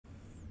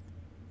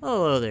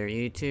Hello there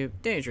YouTube,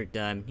 Daedric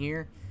Dime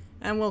here,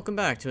 and welcome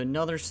back to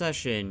another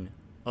session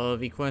of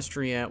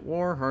Equestria at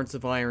War, Hearts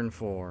of Iron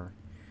 4.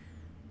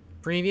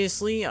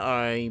 Previously,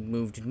 I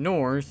moved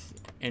north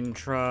and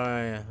took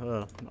out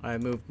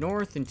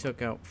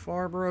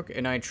Farbrook,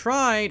 and I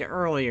tried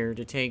earlier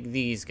to take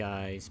these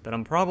guys, but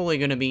I'm probably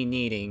going to be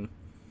needing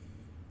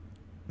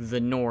the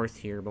north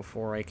here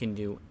before I can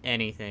do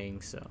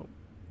anything, so...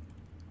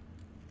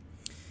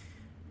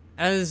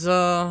 As,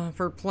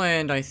 per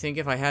planned, I think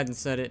if I hadn't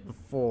said it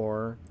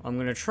before, I'm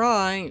gonna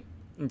try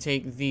and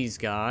take these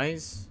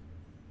guys.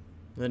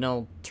 Then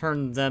I'll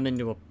turn them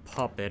into a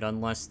puppet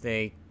unless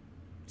they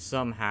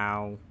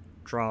somehow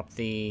drop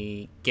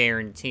the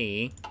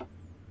guarantee.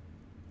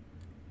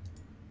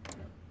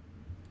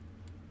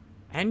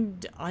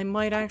 And I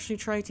might actually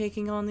try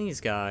taking on these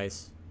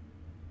guys.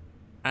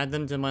 Add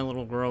them to my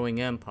little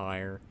growing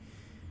empire.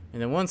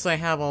 And then once I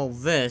have all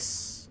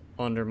this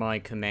under my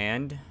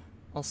command,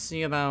 I'll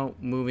see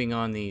about moving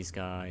on these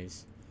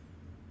guys.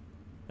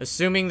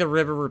 Assuming the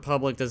River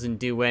Republic doesn't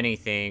do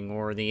anything,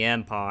 or the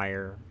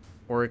Empire,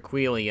 or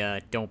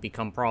Equestria don't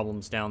become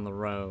problems down the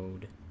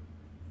road.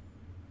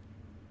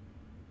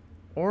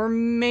 Or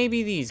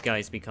maybe these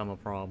guys become a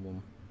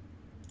problem.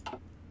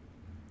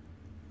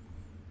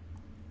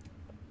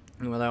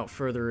 And without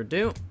further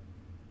ado,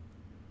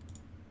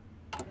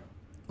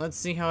 let's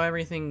see how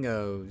everything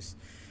goes.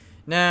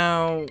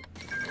 Now...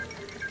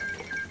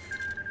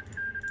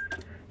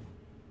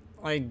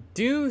 I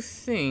do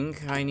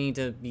think I need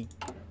to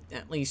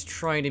at least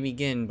try to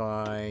begin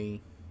by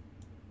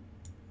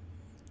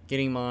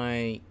getting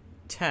my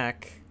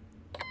tech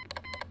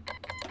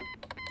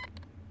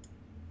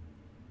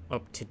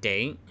up to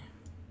date.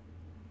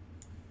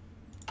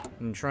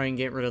 And try and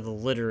get rid of the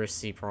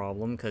literacy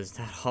problem, because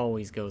that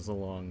always goes a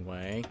long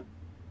way.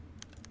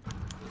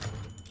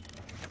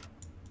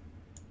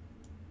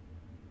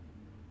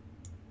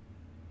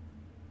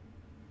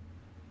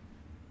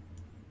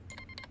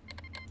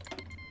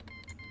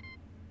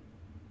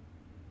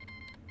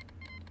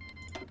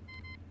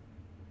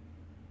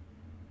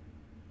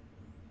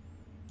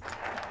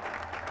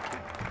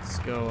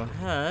 Go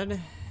ahead.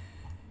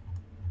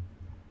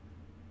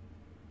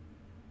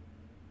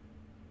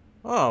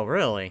 Oh,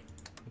 really?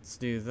 Let's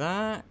do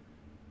that.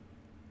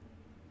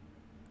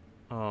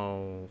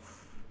 Oh.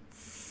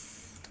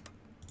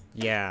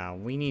 Yeah,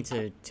 we need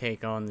to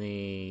take on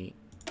the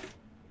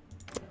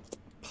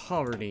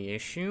poverty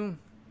issue.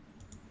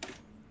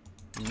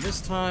 And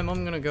this time,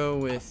 I'm gonna go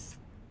with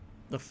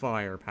the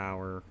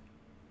firepower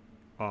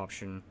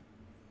option.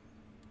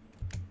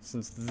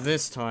 Since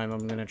this time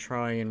I'm gonna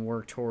try and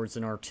work towards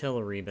an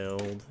artillery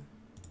build.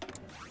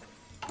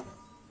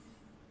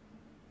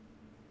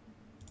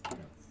 I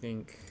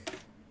think...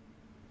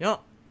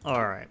 Yup,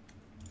 alright.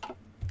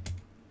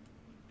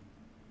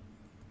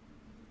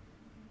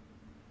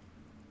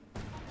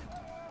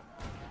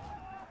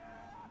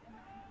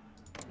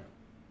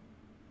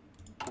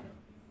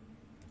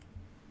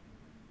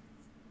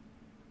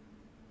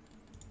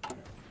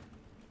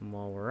 And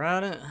while we're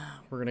at it,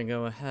 we're gonna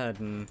go ahead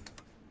and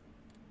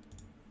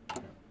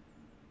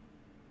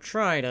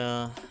try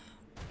to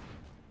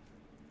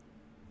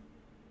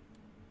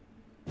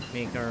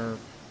make our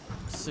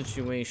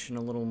situation a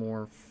little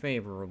more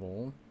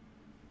favorable.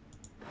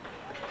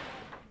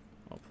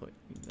 I'll put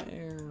you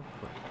there,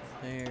 put you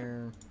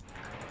there.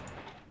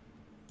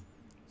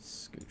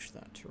 Scooch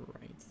that to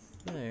right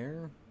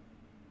there.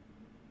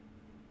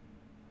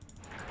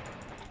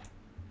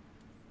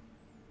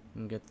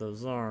 And get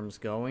those arms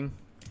going.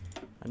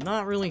 I'm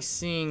not really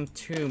seeing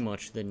too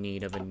much the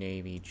need of a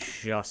navy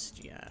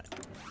just yet.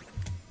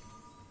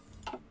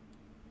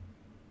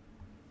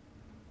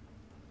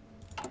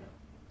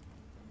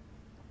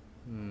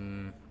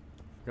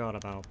 Forgot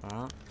about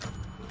that.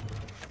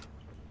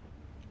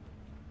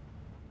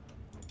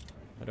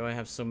 Why do I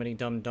have so many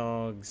dumb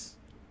dogs?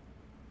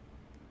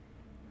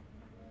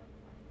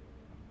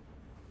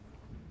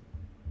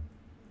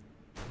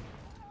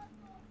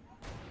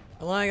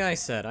 Like I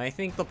said, I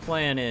think the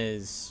plan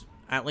is,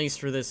 at least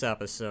for this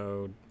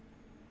episode,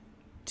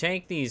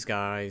 take these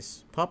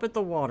guys, puppet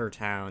the water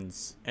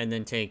towns, and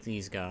then take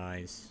these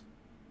guys.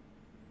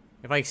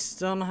 If I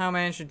somehow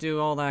manage to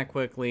do all that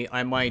quickly,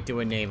 I might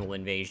do a naval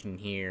invasion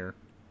here.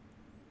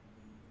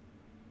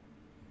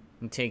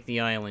 And take the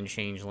island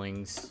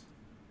changelings.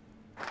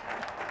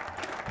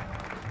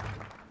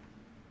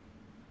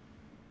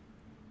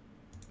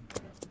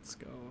 Let's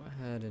go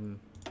ahead and...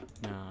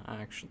 Nah,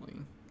 actually...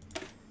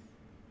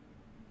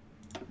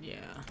 Yeah,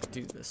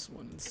 do this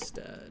one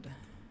instead.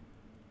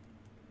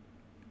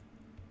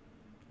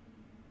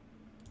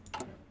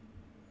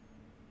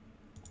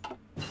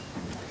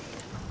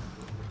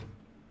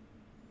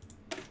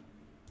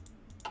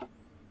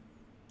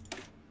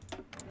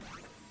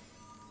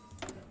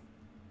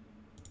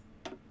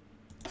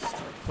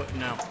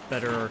 Putting out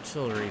better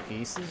artillery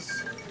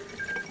pieces.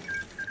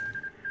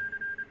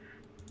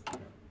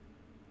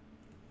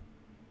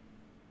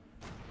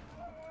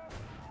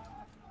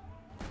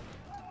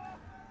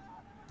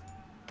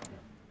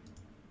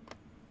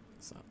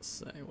 So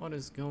say, what What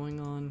is going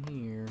on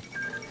here?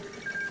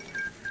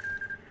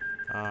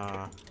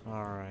 Ah,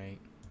 alright.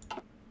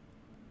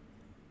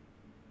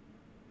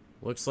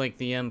 Looks like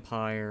the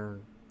Empire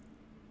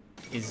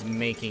is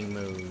making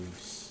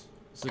moves.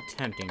 Is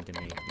attempting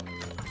to make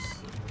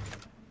moves.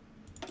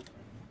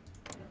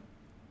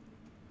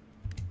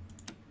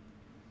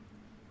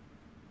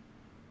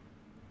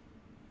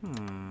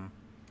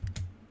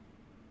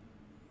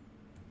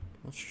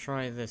 Let's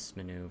try this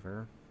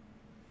maneuver.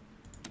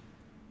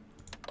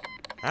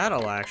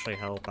 That'll actually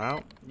help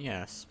out.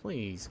 Yes,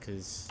 please,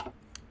 because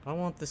I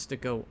want this to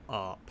go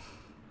up.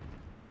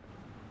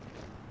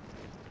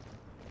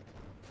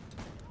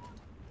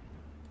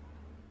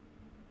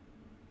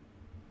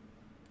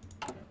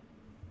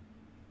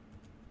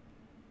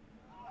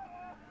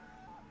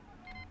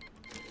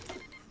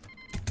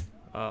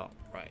 Oh,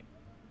 right.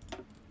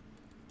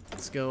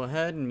 Let's go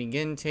ahead and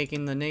begin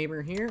taking the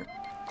neighbor here.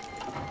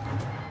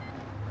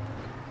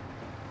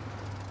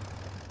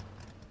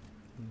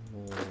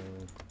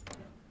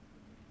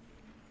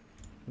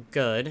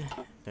 Good.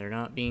 They're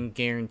not being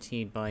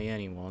guaranteed by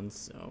anyone,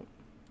 so...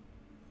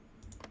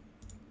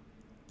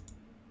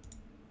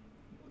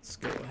 Let's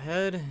go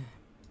ahead.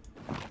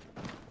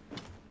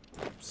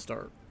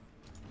 Start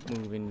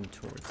moving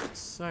towards this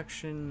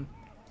section.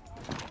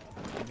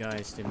 You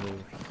guys to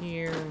move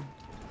here.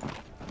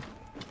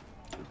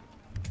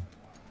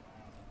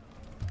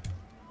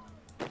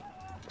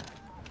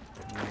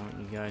 I want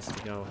you guys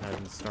to go ahead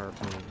and start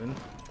moving.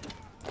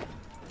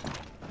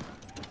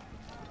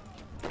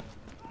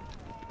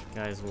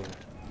 Guys will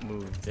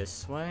move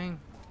this way.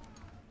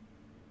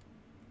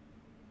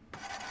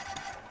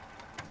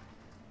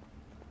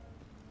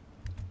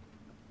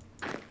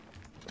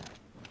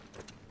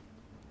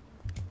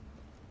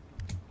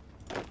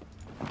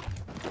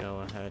 Go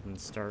ahead and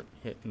start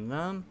hitting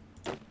them.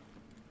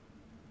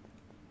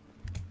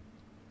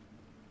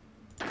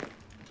 Go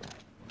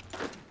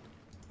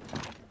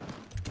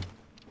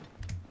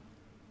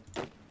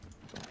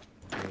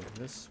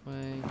this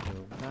way,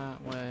 go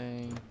that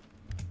way.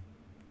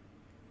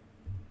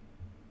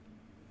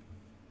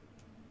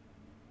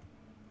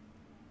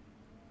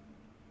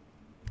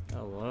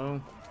 Hello.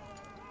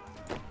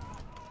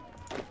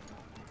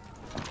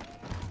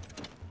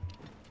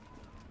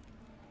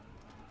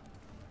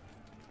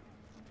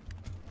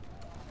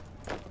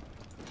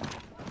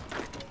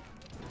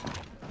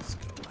 Let's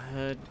go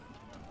ahead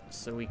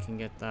so we can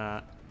get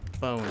that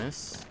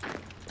bonus.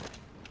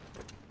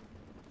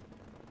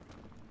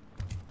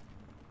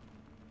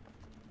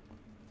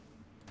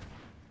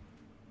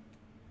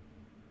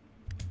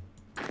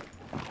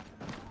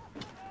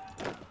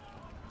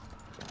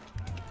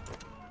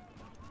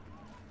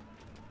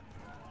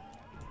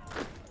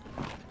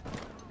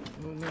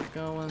 Movement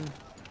going.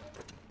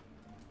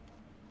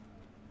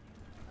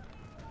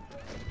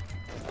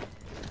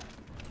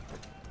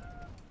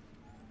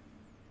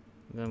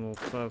 Then we'll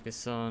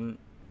focus on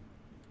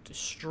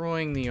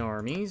destroying the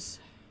armies.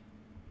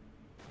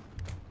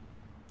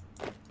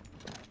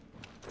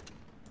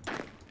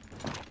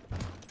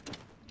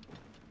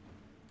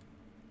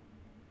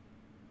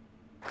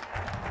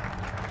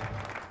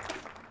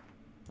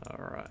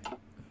 Alright.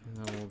 And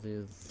then we'll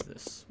do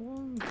this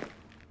one.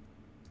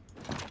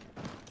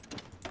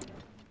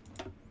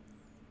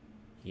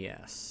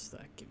 Yes,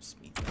 that gives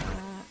me that.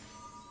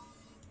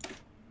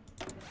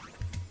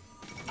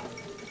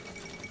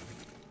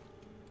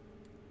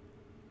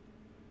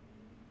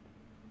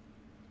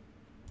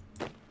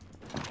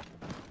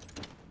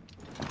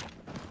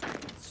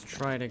 Let's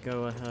try to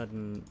go ahead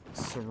and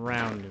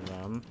surround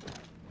them.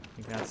 I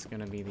think that's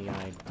gonna be the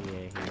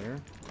idea here.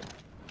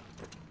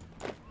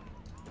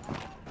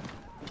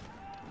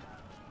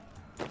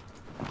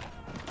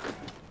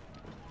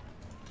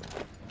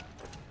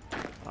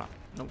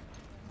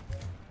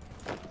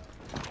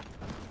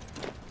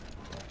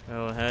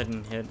 Go ahead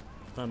and hit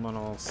them on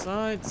all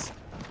sides.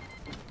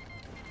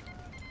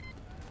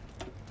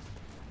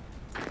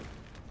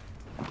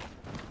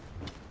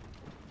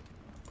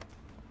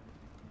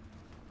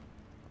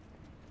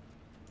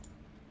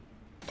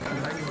 Go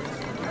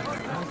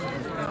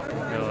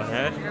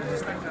ahead.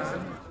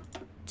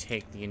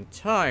 Take the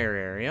entire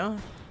area.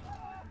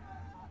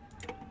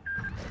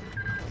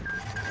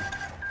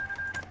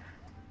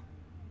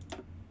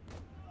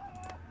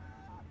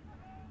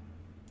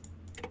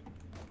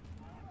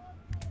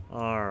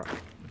 Alright,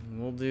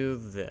 we'll do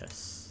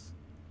this.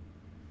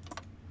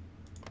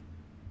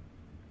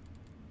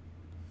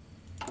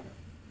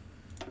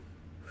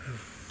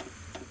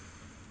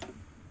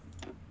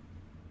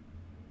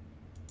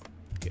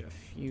 Get a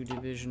few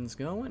divisions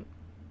going.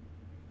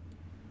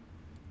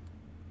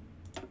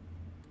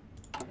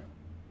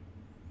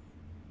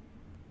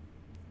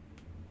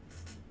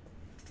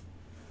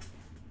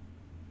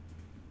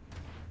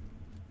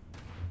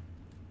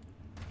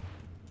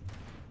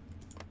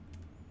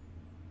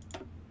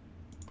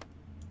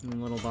 And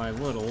little by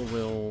little,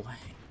 we'll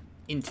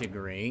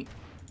integrate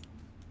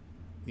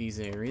these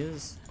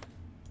areas.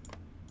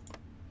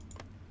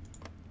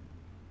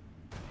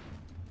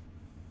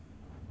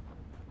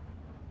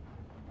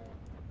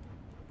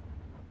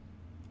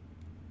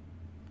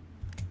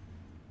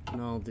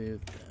 And I'll do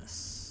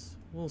this.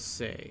 We'll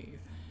save.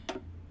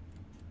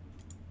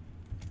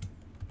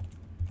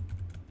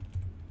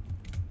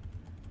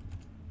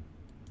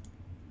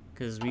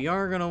 Because we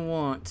are going to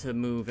want to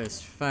move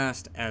as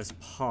fast as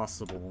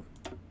possible.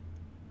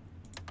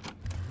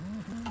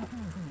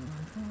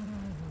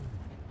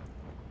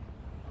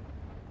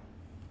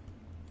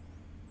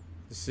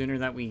 The sooner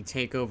that we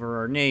take over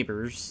our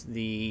neighbors,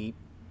 the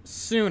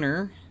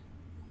sooner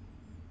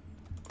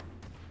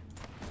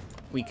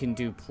we can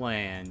do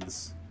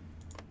plans.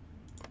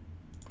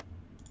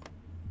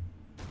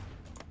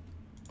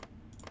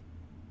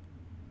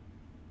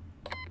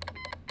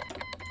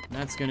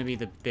 That's gonna be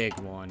the big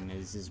one,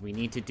 is we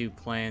need to do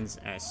plans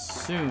as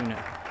soon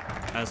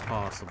as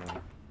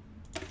possible.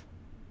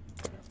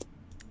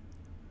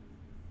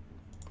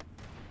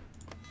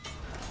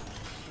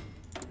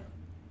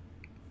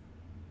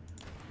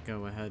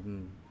 Go ahead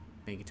and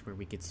make it to where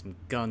we get some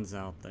guns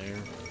out there.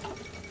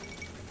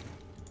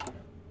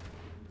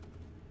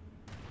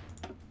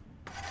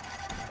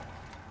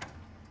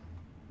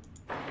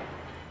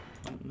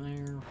 One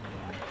there,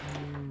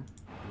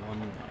 one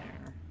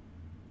there.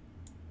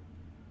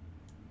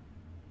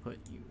 Put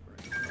you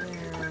right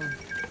there.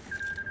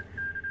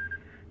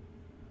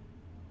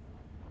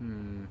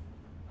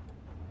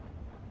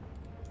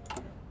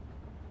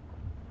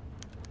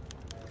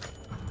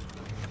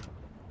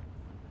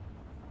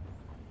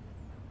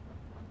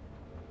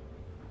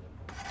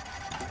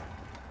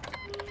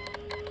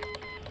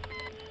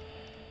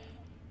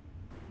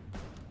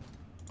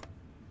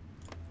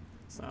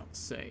 So I'll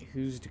say,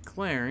 who's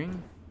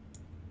declaring?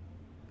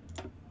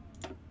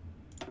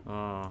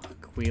 Oh,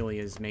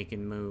 Quelia's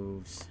making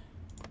moves.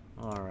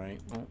 Alright,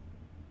 well.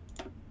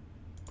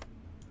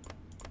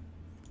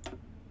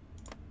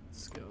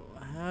 Let's go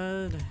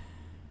ahead.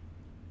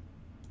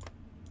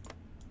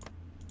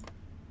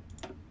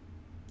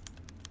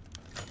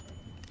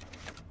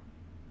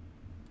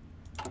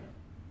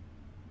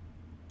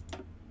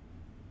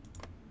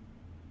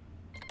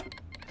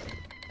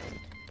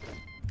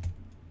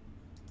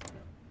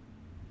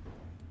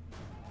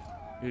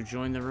 You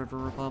join the River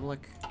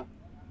Republic?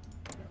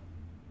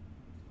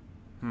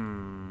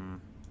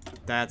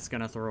 That's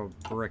gonna throw a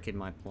brick in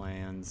my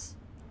plans.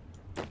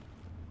 That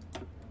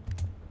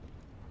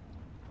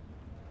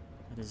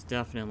is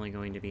definitely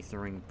going to be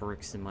throwing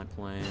bricks in my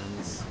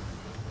plans.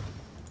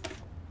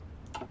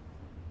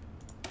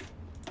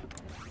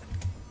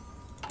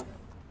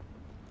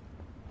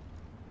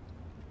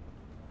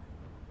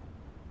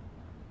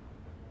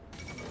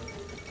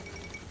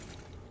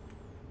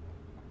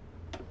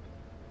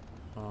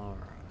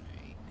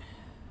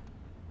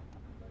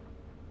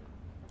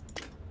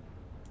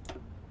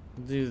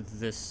 Do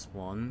this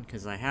one,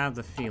 because I have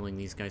the feeling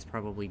these guys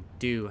probably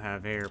do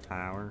have air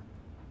power.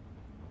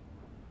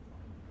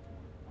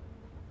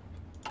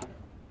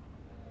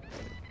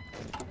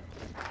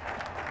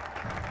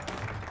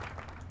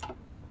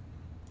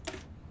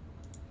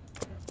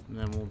 And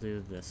then we'll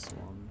do this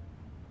one.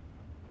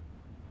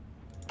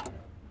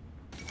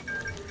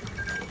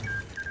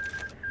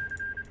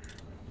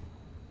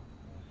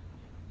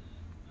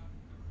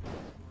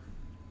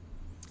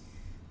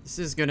 This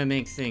is gonna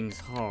make things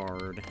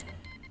hard.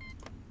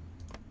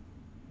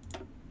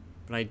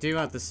 But I do,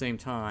 at the same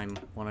time,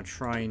 want to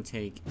try and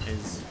take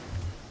as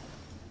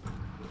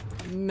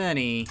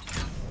many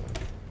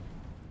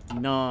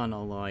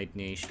non-allied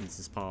nations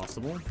as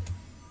possible.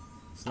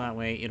 So that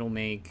way it'll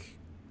make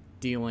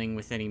dealing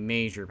with any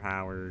major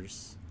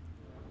powers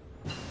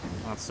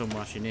not so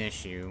much an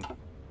issue.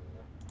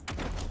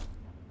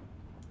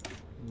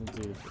 We'll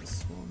do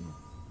this one.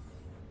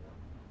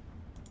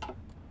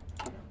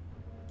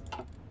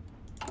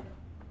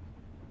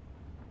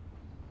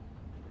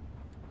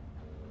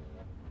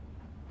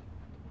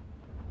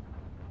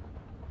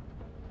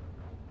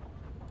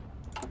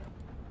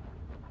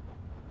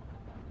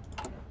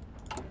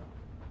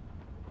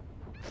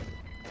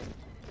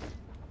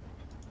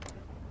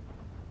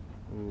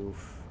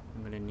 Oof,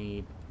 I'm gonna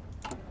need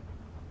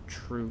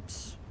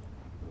troops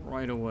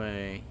right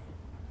away.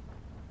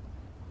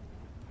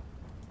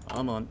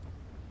 Come on.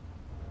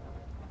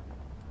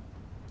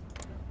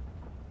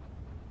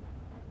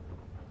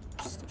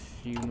 Just a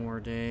few more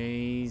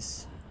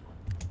days.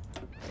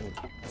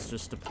 Let's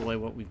just deploy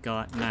what we've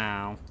got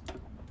now.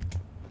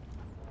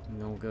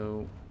 And they'll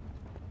go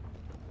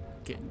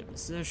get into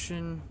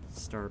position,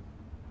 start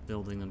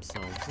building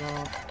themselves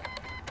up.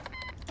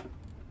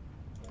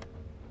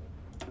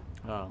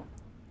 Oh.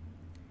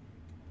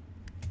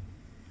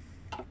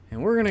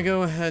 And we're gonna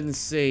go ahead and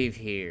save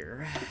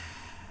here.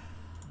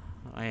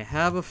 I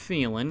have a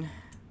feeling,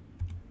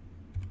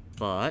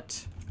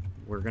 but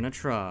we're gonna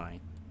try.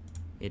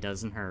 It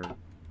doesn't hurt.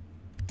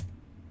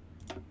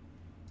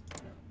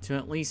 To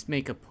at least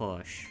make a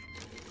push.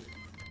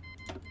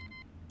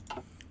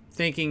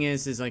 Thinking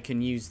is I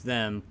can use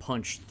them,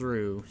 punch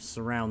through,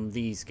 surround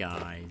these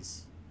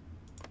guys.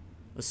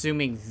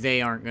 Assuming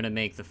they aren't gonna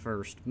make the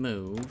first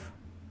move.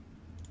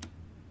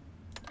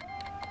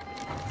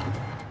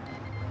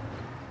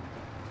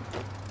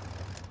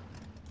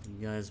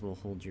 You guys will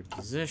hold your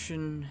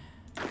position.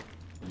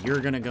 you're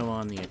gonna go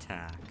on the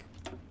attack.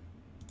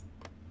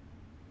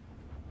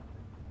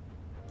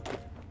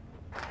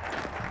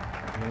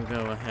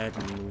 We'll go ahead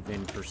and move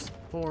in for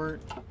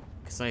support,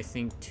 because I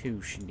think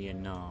 2 should be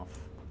enough.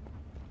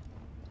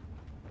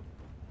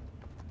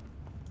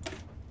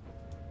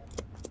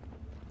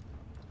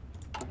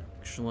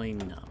 Actually,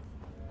 no.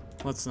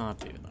 Let's not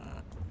do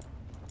that.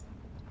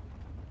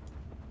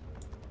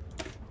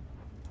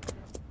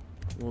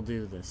 We'll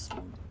do this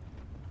one.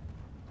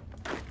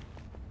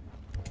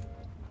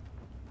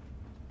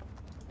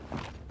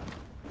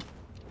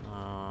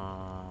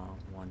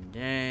 One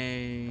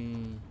day.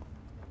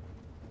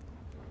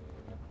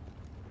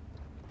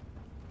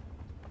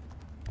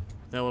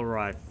 They'll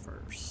arrive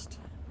first.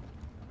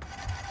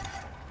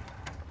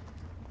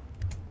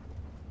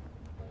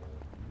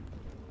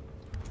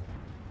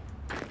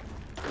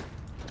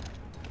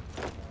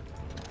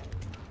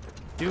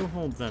 Do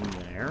hold them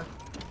there.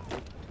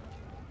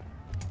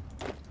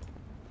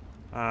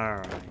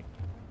 Alright.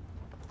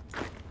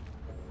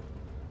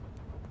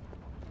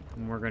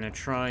 And we're gonna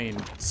try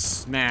and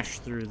smash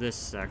through this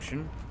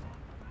section.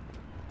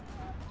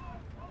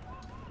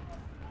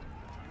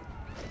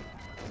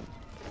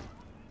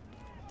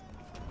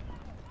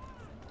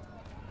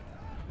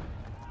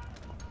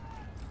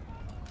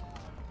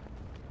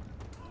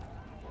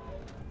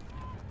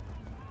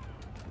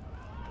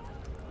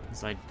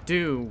 Because I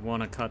do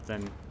want to cut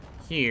them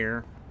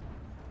here.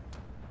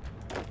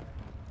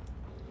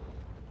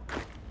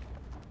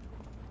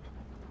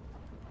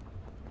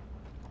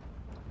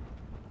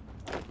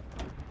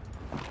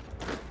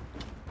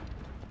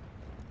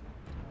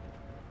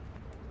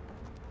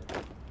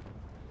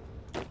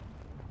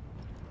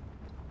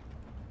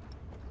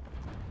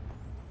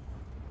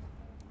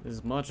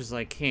 As much as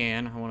I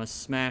can, I want to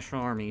smash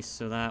armies,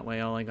 so that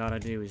way all I gotta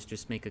do is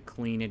just make a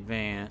clean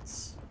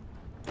advance.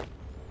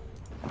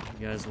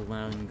 You guys will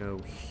then go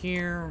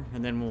here,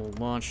 and then we'll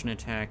launch an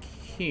attack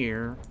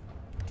here.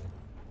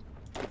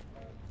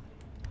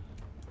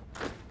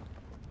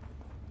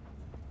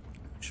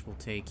 Which will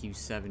take you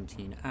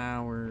 17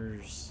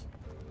 hours.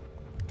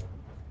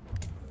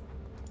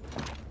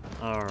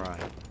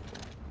 Alright.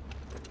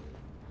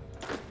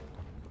 I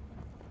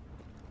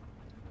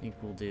think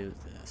we'll do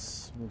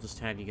this. We'll just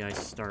have you guys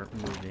start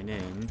moving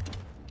in.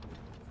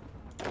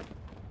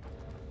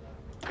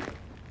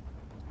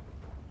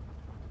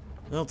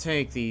 They'll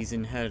take these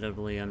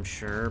inevitably, I'm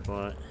sure,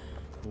 but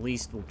the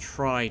least we'll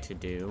try to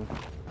do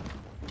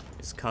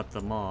is cut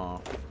them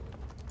off.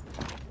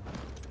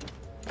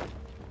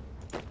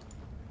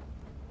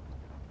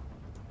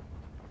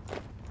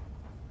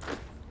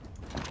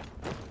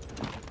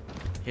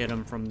 Hit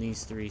them from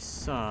these 3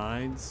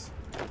 sides.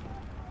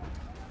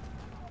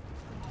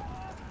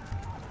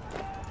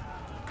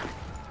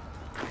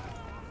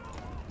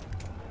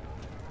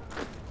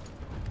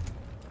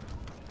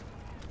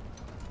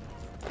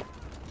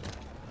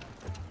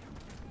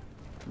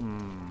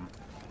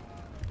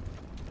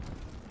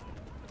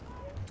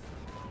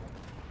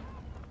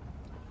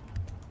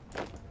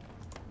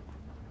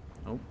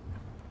 Oh.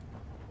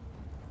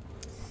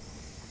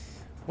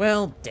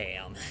 Well,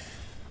 damn.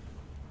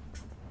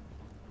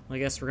 I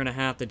guess we're gonna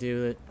have to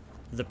do it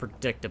the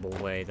predictable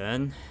way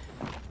then.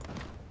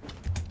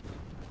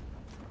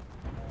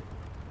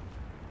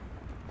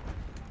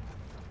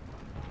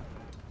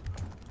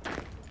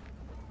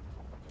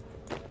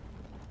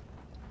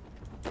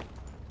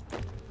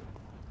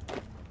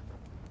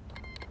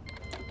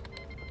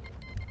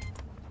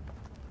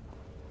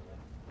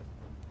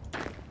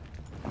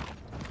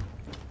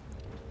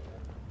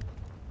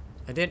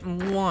 I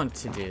didn't want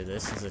to do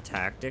this as a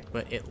tactic,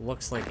 but it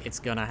looks like it's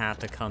gonna have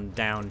to come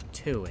down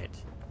to it.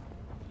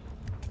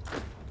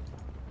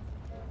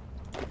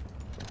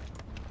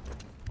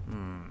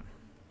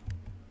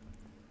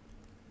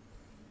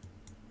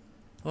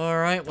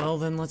 Alright, well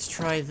then let's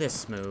try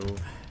this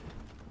move.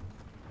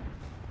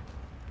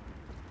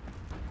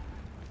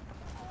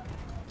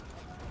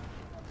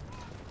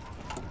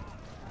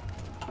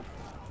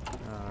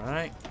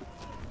 Alright.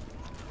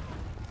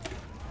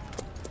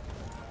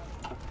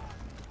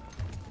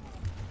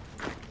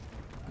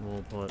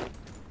 We'll put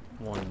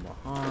one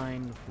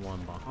behind,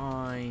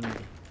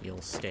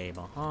 you'll stay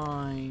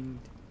behind.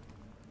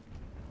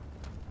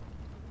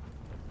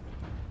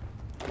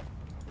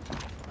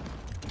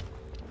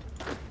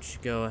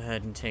 Should go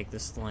ahead and take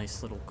this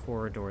nice little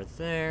corridor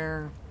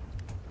there.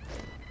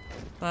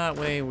 That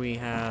way we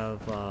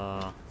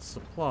have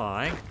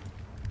supply.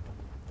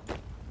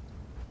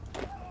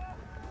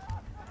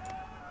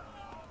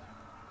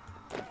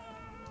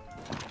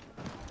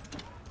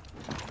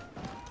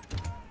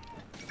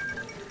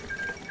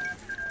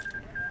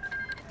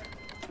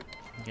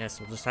 Guess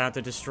we'll just have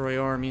to destroy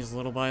armies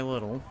little by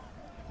little.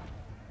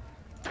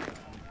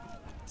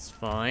 It's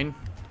fine.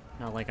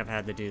 Not like I've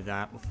had to do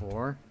that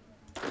before.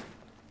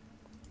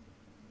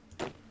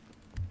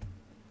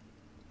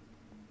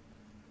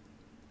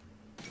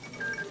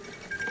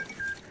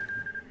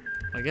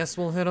 I guess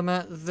we'll hit them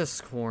at this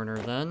corner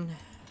then.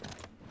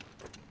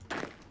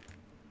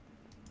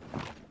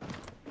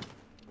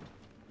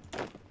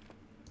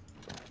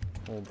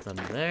 Hold them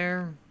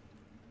there.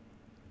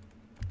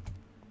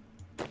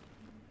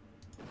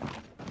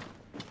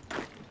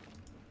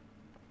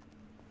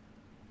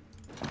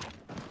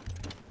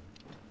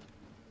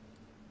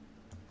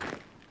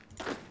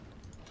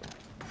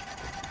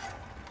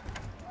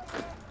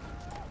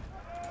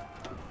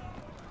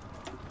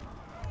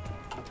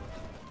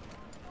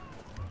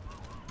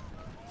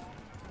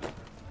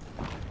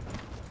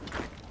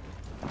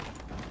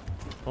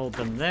 Hold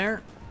them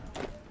there.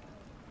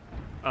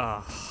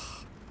 Ugh.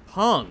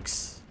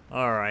 Punks!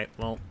 Alright,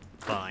 well,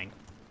 fine.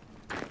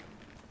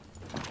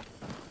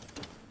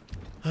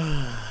 We're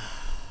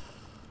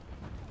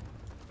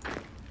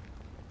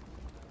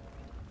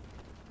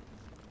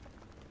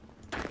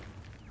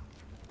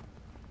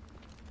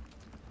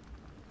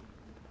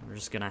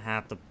just gonna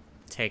have to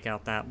take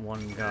out that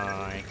one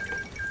guy.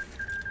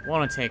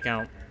 Want to take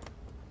out...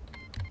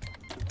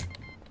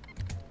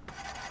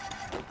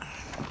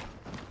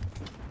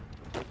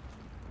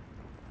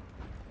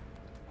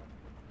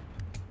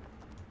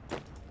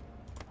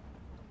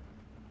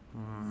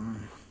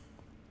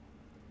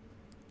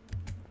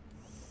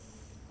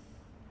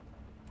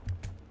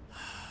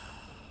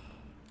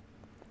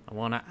 I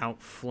want to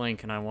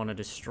outflank and I want to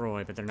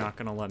destroy, but they're not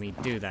going to let me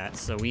do that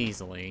so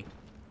easily.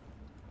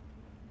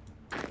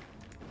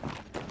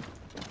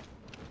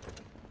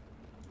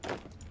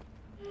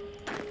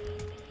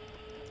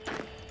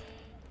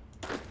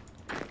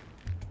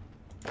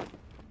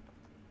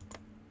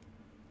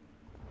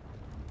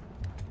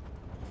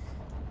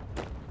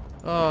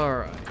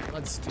 Alright,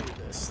 let's do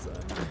this then.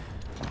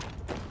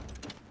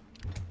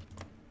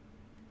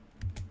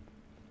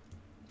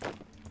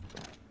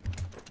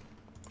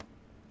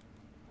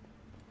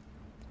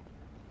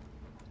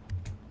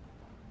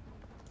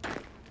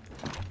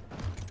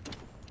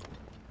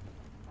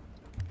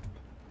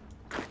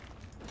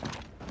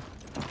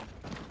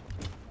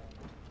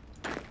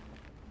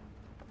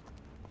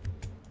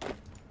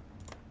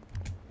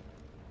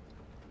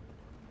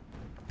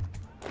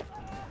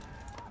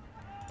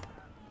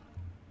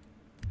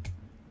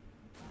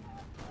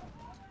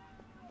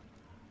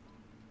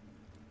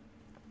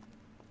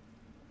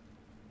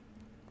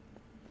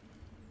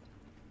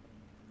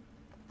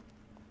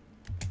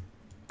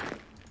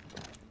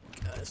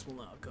 Guys will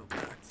now go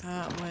back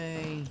that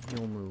way.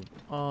 You'll move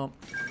up.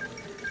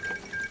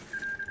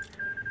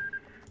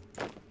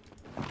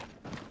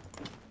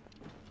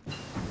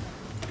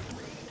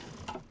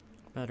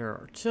 Better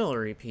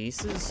artillery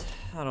pieces.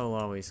 That'll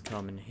always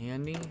come in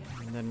handy.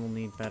 And then we'll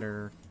need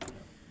better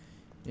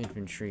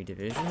infantry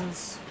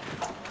divisions.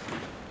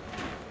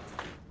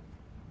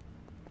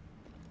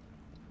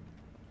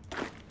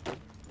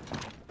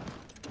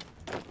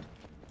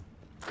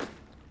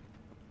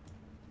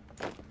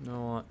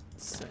 Not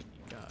send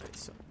you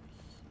guys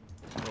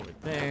over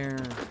there.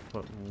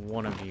 Put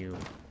one of you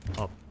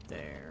up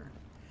there.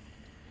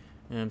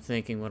 And I'm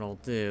thinking what I'll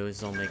do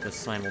is I'll make a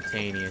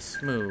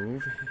simultaneous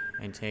move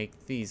and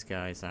take these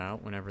guys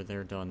out whenever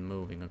they're done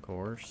moving, of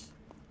course.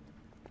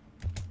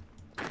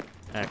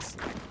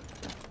 Excellent.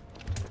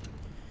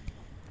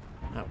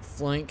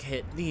 Outflank,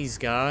 hit these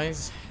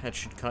guys. That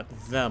should cut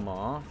them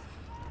off.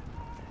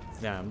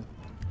 Them.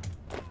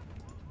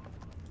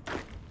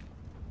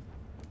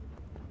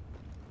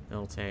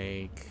 They'll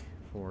take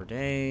 4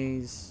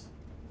 days.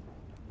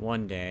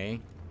 1 day.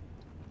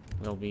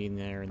 They'll be in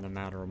there in a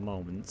matter of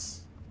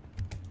moments.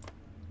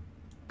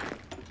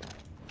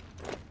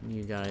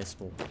 You guys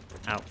will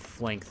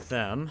outflank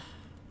them.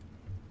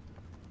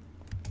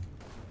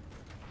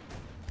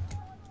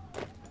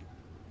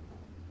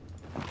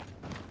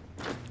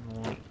 I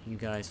want you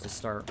guys to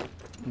start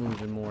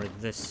moving more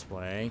this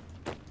way.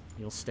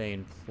 You'll stay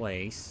in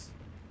place.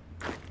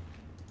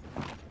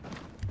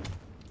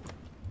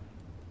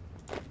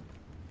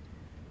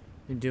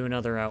 And do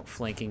another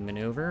outflanking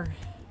maneuver.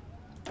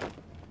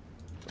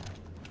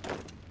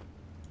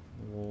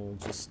 We'll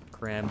just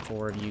cram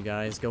 4 of you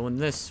guys going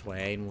this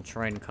way, and we'll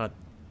try and cut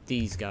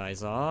these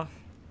guys off.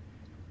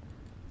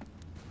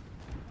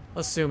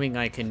 Assuming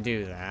I can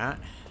do that.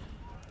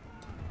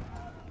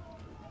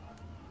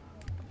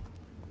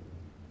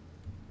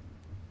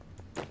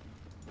 You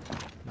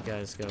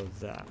guys go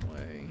that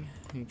way.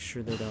 Make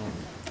sure they don't...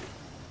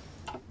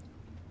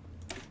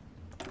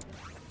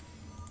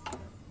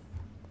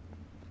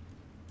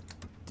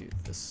 do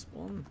this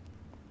one.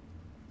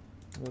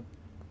 We'll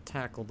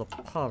tackle the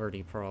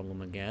poverty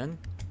problem again.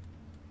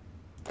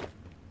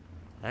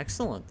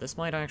 Excellent. This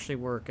might actually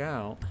work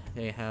out.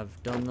 They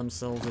have done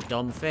themselves a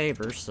dumb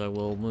favor, so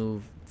we'll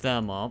move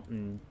them up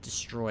and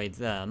destroy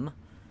them.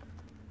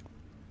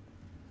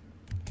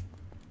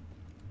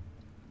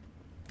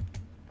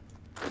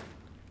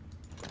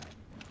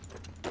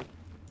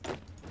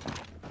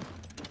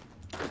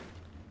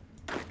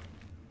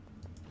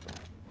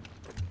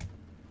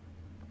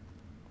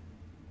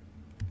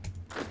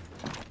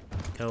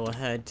 Go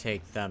ahead,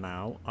 take them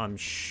out. I'm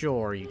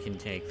sure you can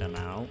take them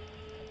out.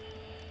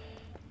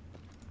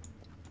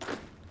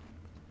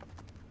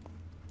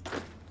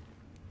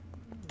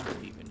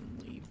 We'll even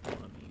leave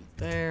one of you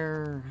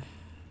there.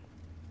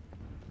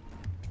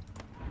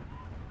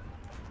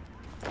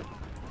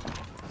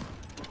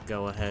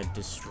 go ahead,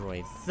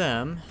 destroy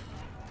them.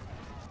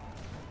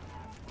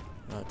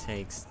 That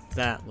takes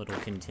that little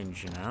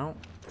contingent out.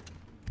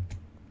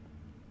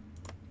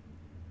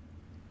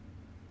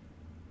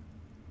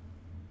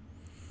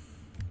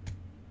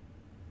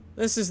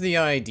 This is the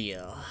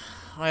idea.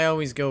 I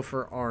always go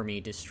for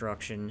army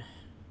destruction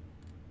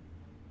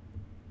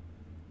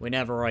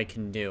whenever I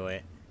can do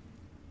it.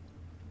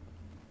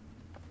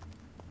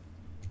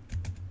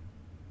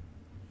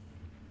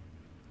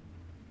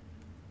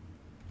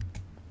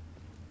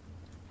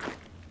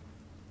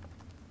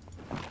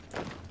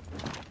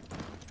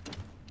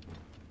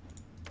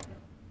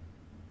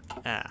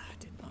 Ah, I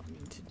did not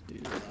mean to do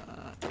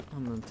that. I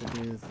meant to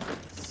do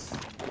this.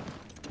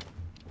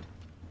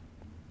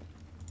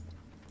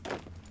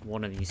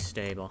 One of you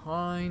stay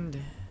behind.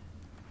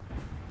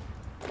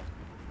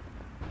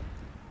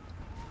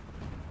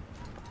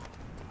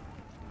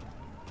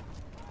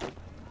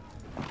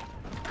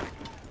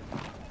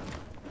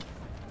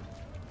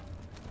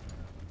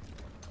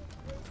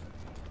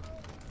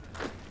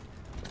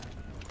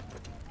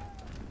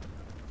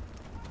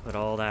 Put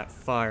all that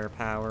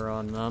firepower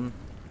on them.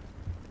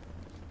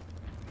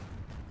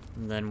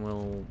 And then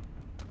we'll,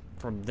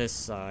 from this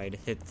side,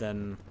 hit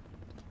them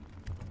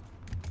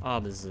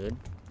opposite.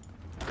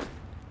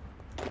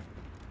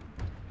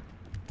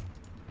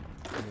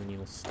 And then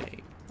you'll stay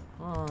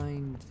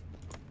behind.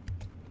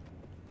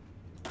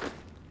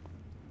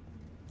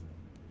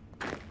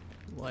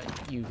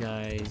 Let you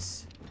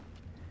guys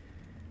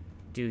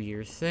do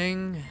your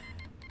thing.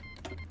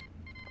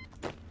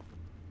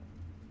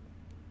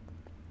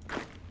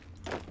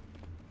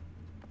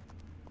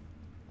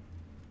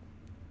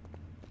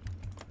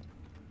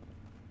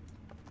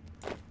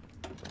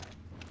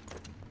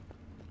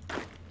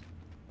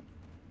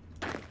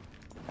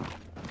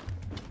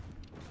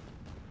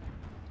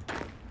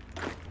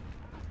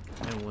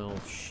 And we'll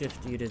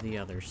shift you to the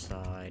other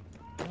side.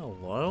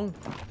 Hello?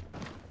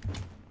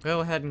 Go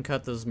ahead and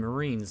cut those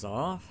Marines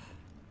off.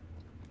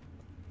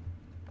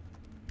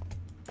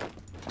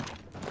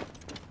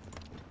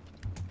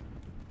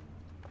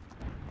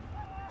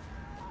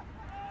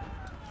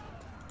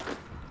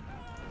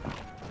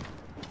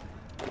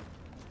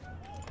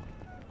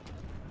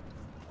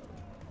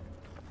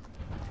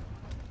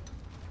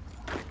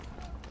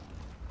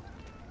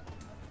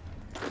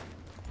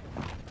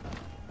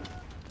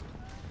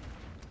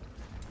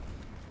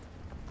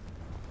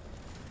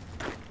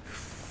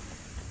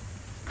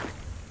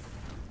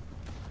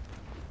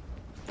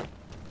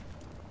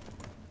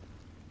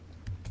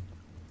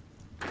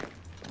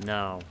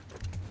 No.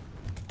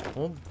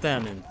 Hold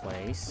them in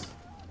place.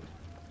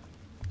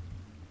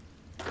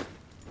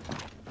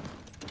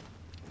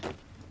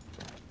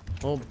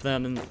 Hold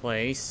them in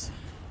place.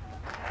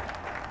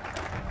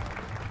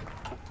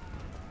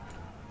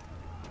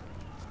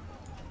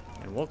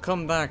 And we'll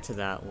come back to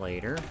that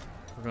later.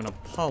 We're gonna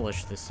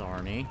polish this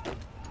army.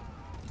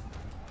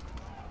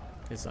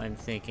 Because I'm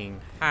thinking,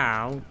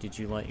 how did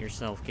you let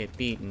yourself get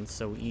beaten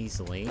so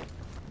easily?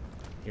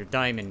 You're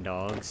diamond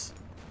dogs.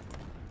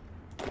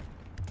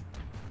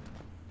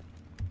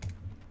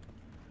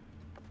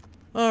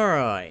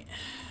 Alright.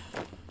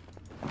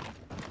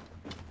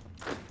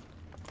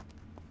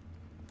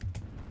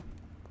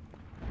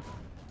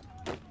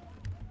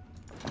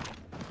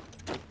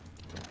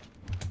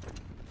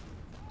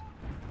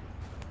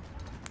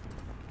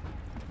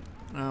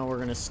 Now we're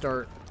gonna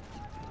start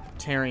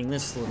tearing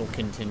this little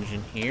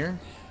contingent here.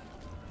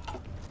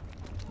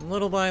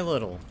 Little by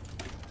little.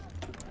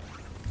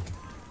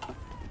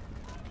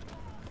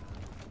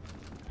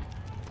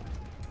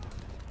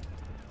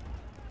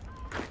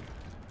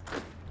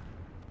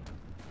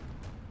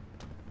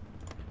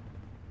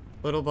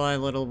 Little by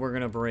little, we're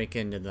gonna break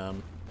into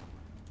them.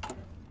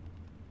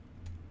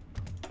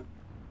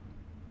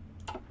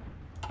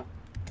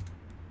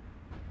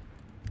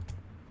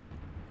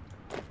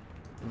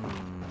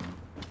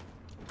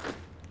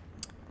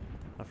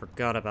 I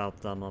forgot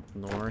about them up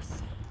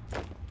north.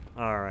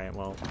 Alright,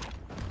 well,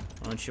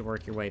 why don't you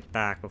work your way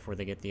back before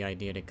they get the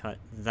idea to cut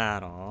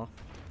that off.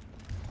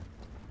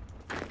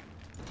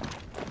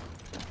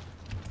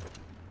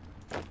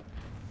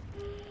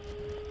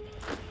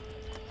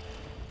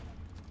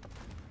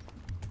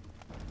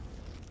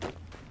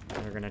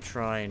 They're gonna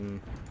try and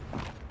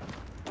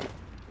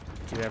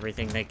do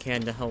everything they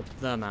can to help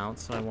them out,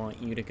 so I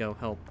want you to go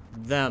help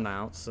them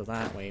out, so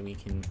that way we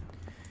can...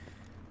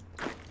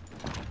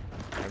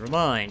 Never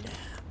mind.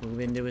 Move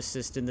in to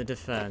assist in the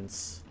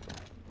defense.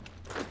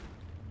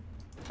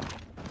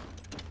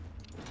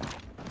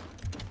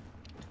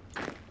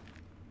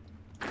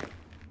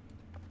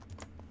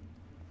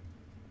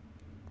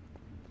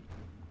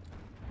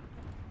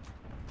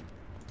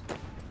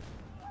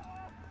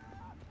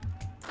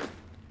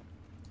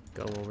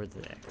 Go over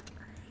there.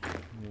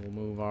 We'll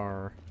move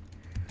our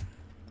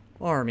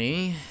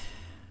army.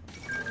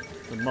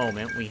 At the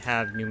moment, we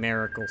have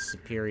numerical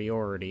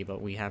superiority, but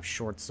we have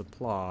short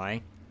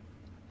supply.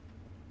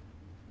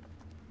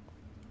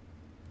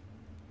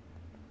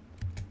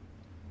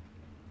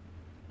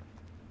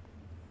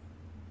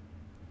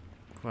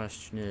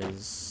 Question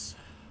is,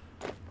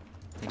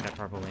 think I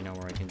probably know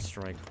where I can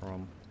strike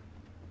from.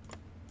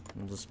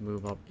 We'll just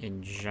move up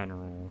in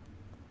general.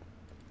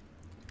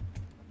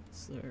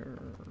 Is there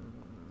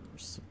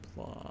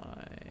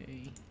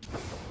supply?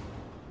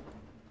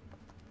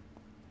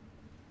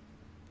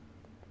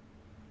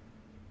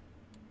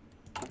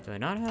 Do I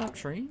not have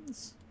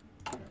trains?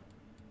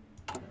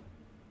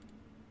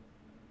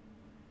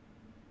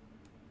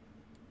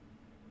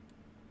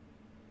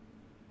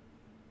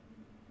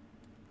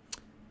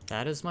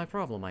 That is my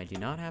problem. I do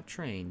not have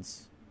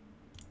trains.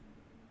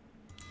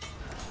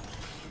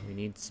 We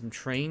need some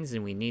trains,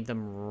 and we need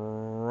them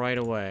right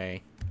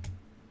away.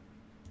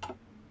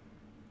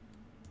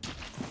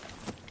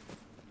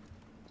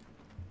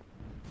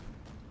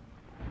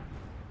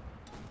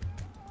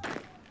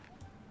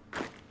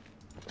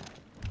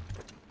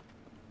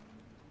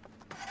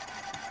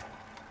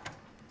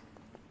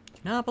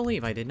 Cannot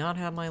believe I did not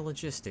have my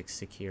logistics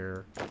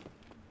secure.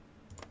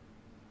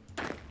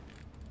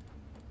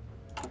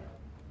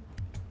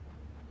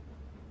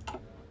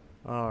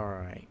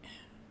 Alright.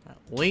 At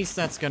least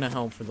that's gonna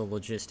help for the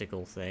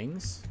logistical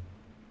things.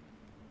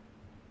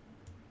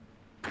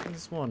 I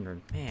was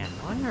wondering, man,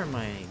 why are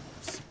my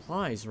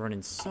supplies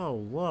running so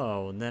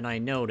low? And then I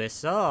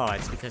notice, oh,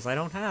 it's because I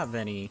don't have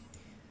any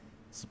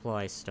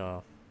supply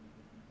stuff.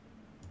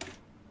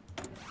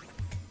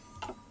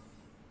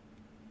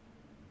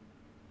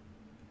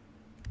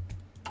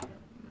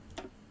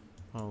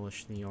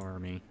 Polish the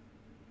army.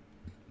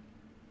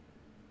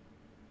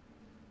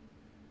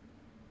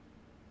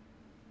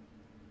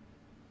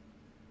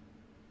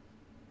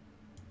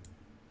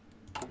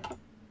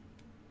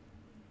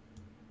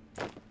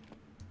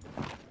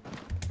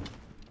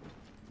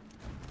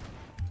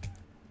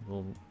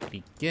 We'll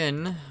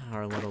begin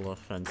our little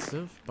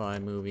offensive by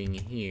moving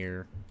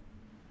here.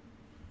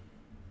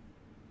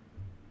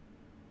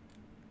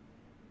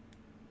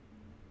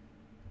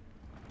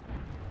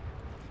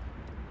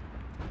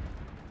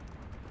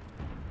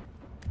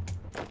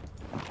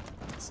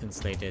 Since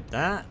they did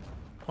that,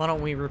 why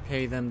don't we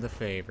repay them the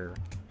favor?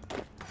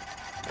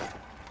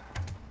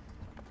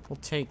 We'll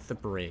take the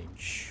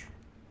bridge.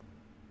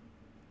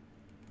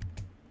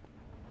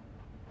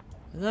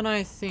 And then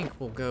I think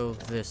we'll go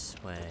this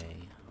way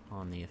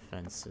on the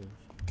offensive.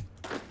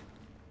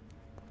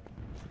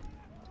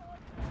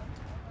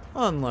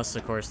 Unless,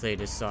 of course, they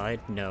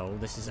decide, no,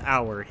 this is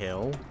our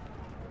hill.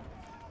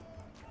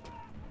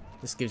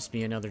 This gives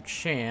me another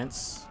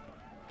chance.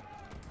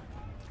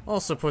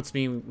 Also puts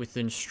me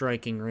within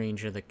striking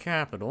range of the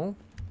capital.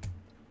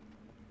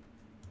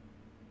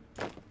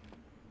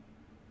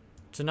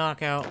 To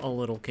knock out a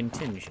little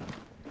contingent.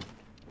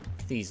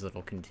 These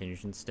little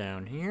contingents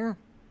down here.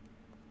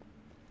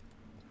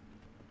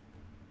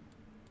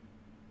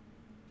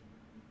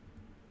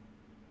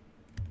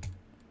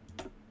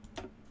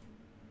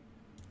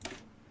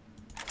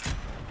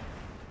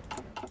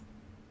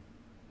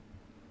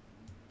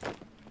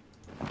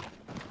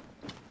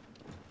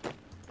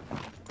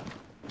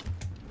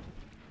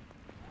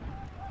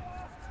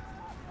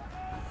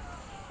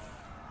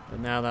 But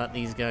now that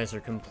these guys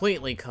are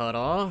completely cut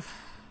off...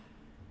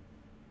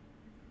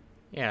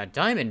 Yeah,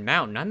 Diamond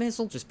Mountain. I may as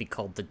well just be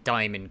called the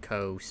Diamond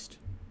Coast.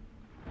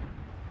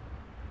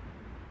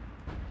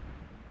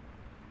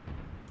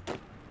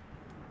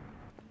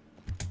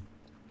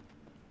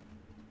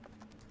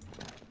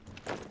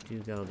 Do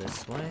go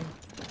this way.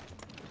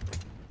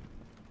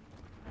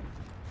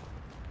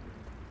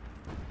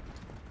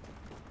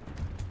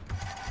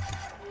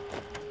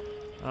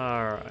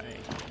 Alright,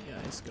 you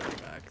guys go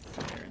back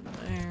there and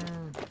there.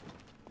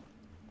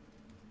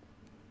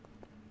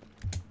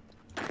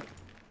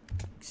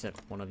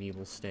 Except one of you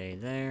will stay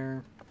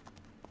there.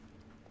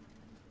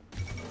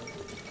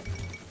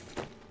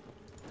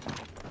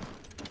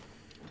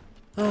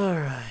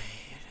 Alright.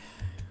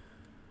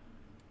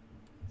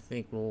 I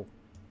think we'll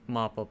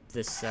mop up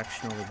this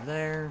section over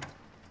there.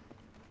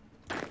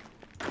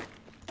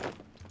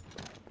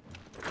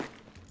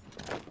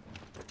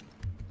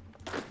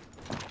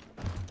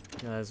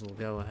 Guys, we'll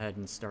go ahead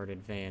and start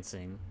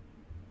advancing.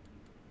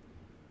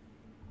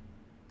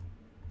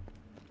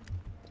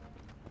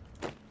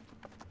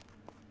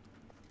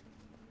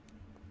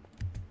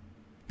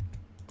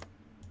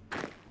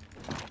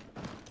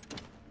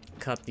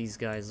 Cut these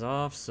guys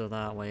off so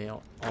that way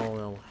all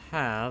they'll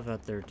have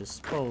at their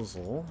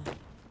disposal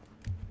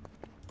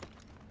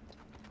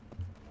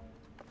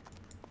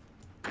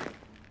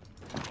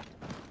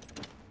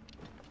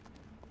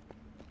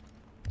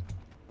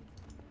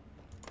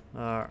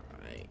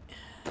alright,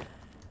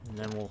 and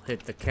then we'll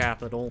hit the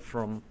capital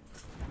from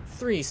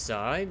 3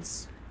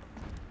 sides.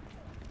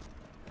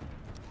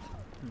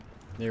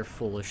 Their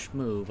foolish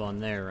move on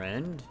their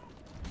end.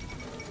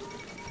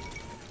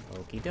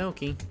 Okie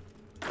dokie.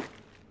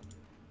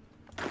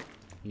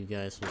 You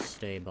guys will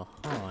stay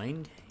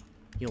behind.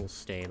 You'll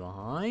stay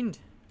behind.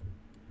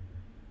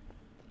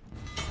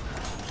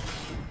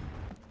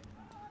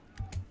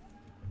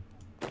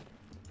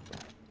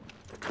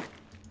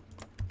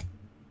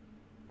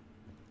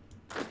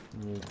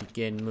 We'll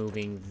begin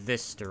moving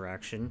this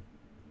direction.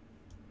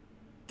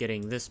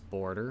 Getting this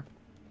border.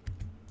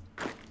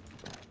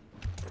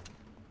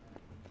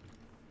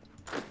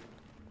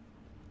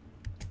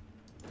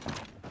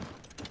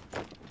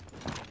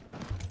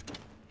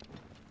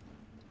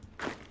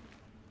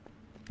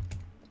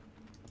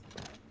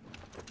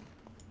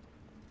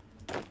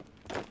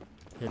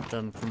 Hit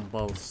them from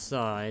both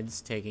sides,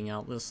 taking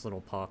out this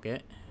little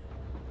pocket.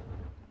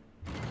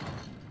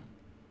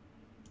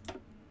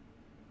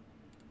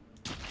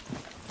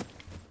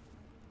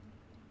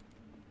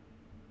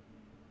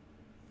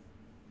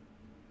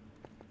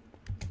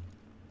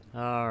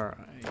 Alright.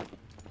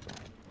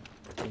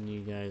 And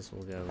you guys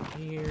will go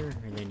here,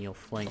 and then you'll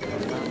flank on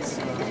that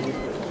side.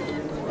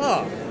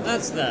 Oh,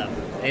 that's them.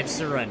 They've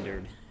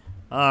surrendered.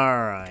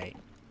 Alright.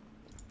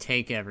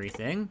 Take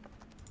everything.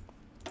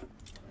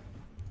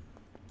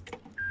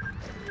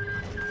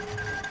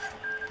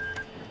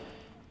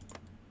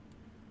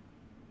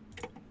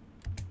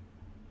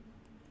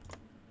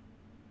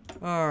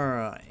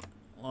 Alright.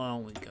 Why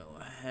don't we go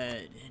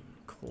ahead and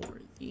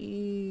core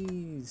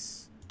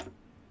these?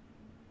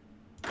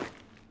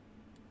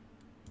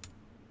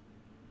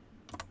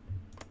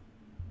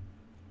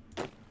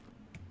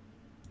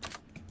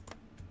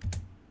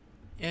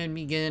 And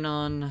begin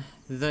on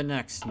the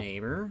next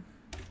neighbor.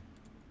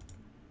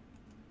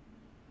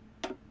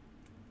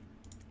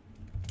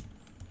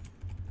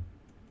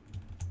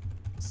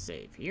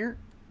 Save here.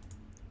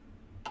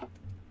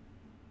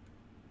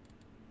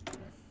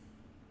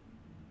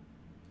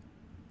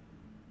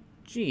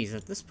 Geez,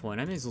 at this point,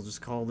 I may as well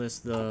just call this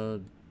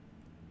the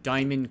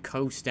Diamond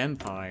Coast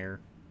Empire.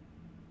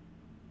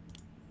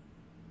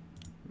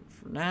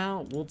 For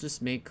now, we'll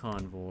just make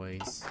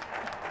convoys.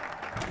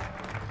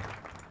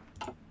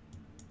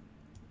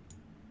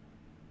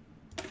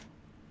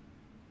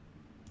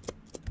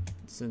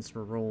 Since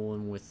we're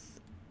rolling with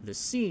the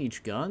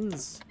siege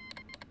guns.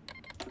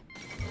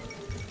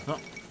 Oh.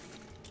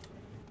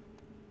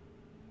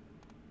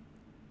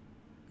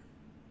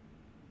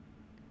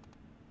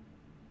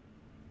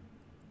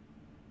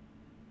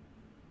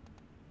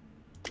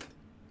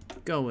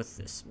 Go with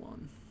this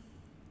one.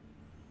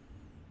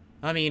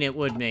 I mean, it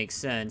would make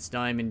sense.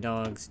 Diamond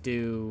dogs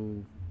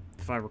do,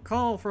 if I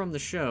recall from the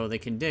show, they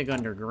can dig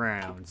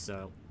underground,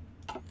 so...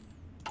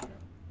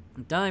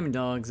 Diamond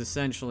dogs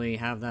essentially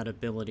have that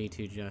ability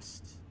to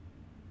just...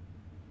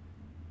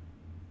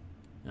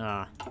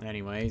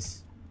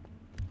 anyways.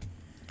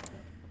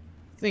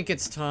 I think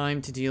it's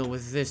time to deal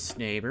with this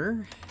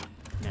neighbor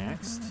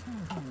next.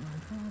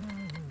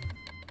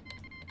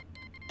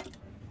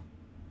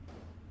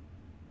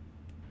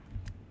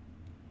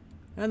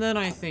 And then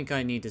I think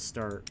I need to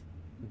start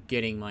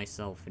getting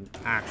myself an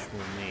actual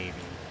navy.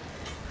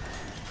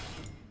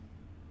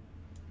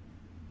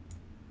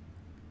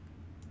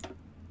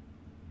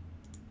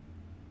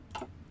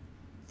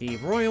 The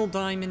Royal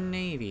Diamond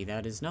Navy,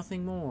 that is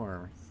nothing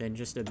more than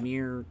just a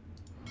mere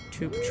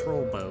 2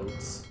 patrol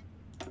boats.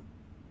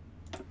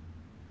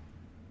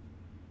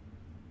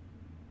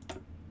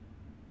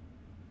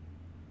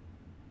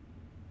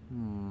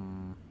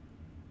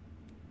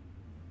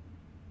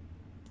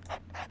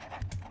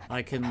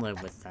 I can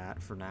live with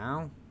that for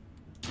now.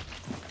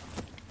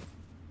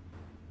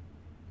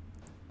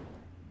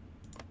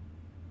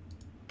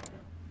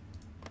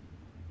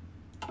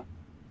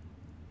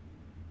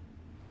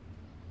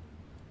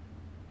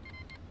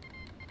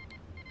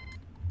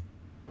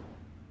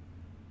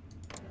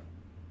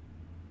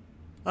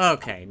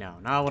 Okay, no,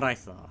 not what I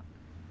thought.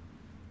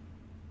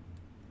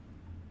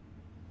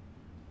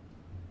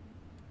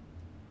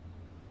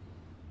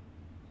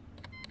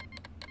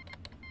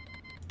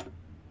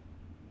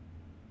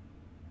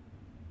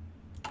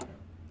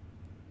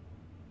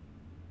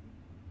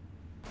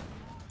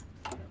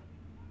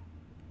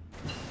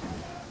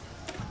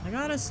 I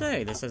gotta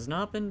say, this has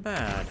not been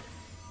bad.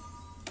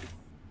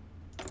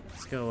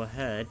 Let's go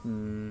ahead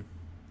and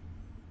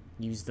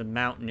use the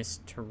mountainous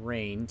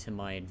terrain to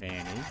my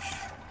advantage.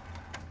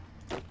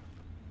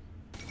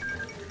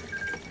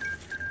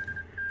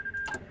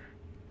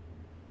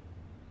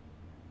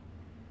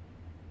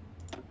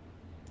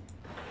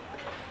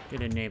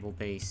 Get a naval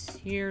base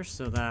here,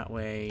 so that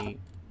way...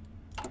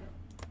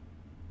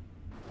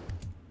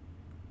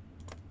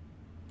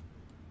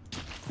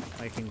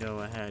 I can go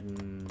ahead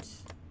and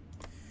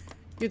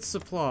get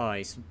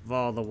supplies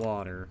via the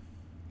water.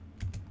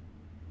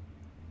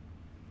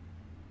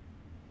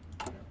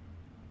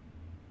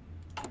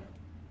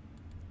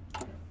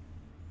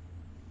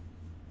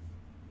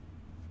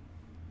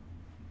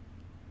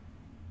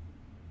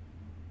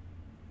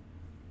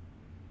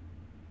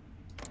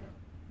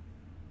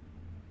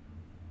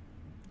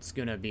 It's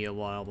gonna be a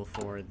while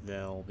before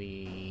they'll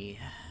be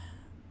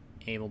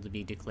able to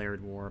be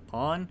declared war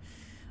upon.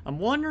 I'm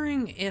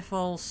wondering if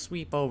I'll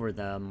sweep over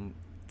them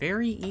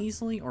very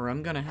easily, or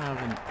I'm gonna have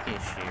an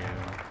issue.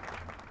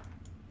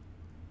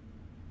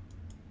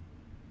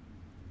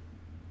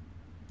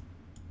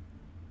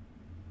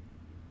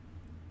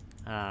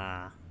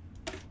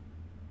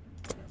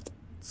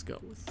 Let's go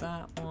with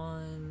that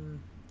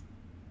one.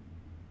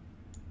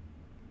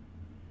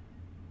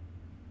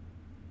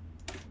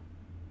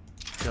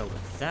 Go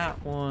with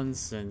that one,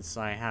 since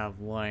I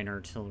have line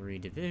artillery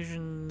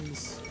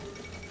divisions.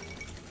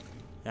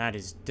 That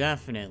is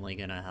definitely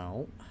gonna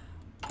help.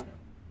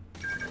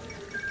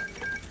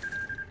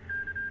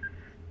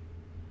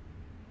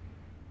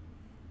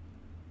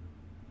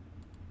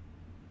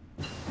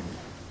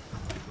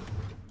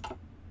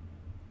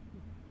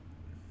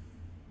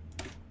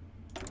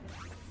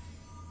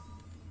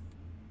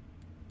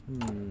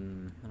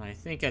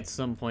 think at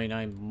some point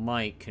I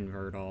might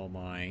convert all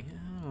my...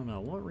 I don't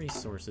know, what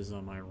resources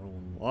am I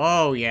rolling?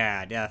 Oh,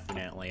 yeah,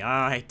 definitely.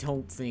 I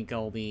don't think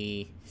I'll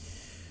be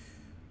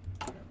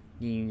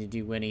needing to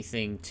do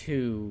anything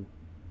too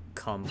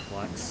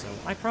complex, so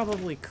I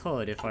probably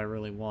could, if I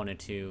really wanted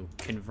to,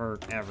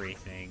 convert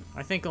everything.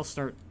 I think I'll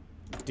start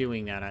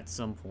doing that at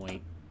some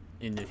point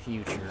in the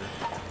future.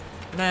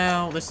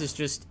 Now, this is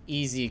just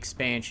easy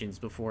expansions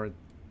before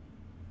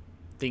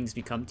things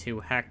become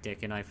too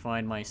hectic and I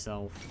find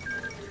myself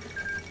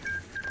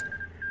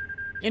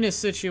in a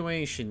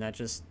situation that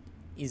just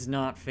is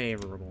not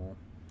favorable.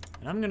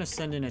 And I'm gonna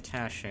send in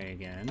attaché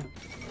again.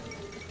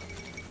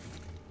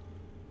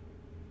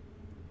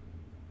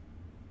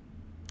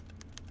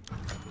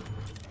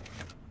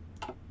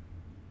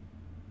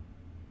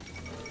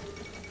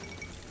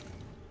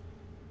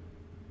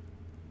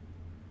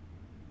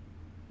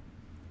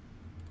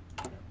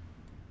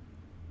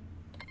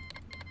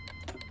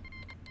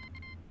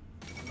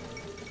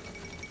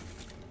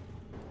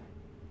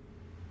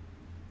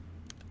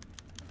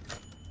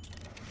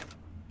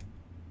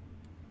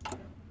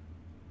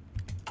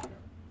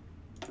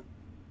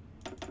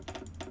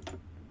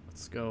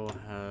 Let's go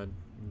ahead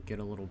and get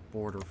a little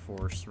border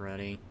force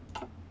ready.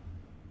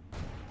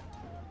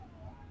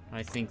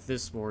 I think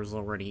this war is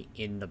already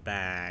in the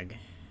bag.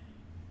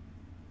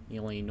 The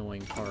only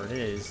annoying part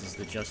is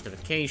the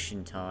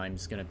justification time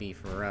is gonna be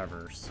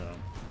forever, so...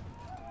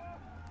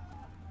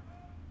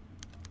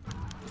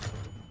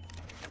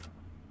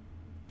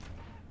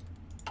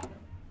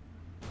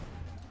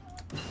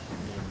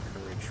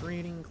 Encourage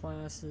raiding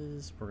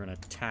classes. We're gonna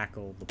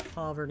tackle the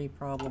poverty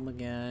problem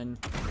again.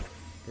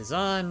 Because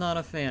I'm not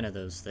a fan of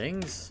those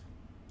things.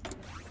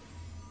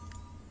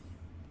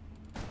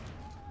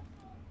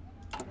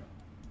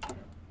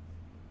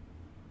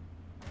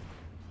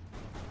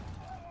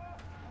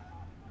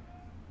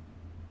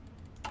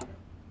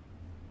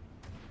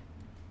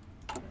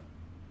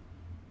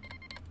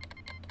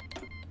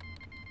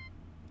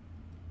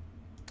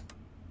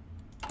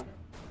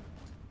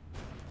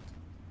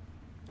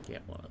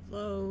 Get one of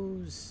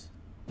those.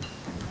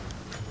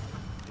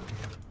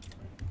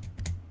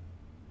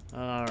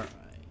 Alright.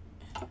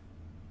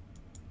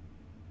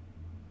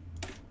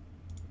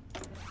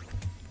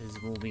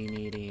 Because we'll be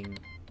needing...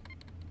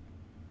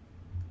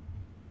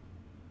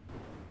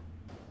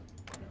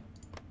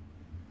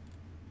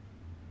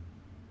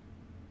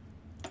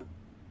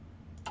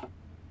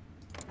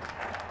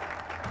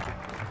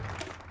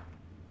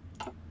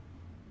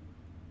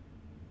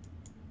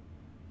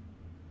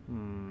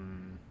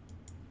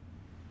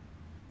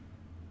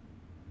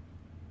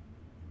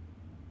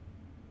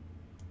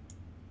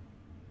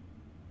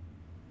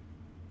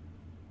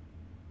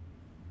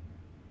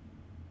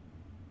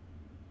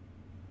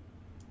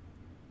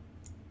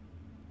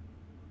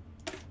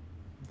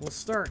 We'll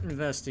start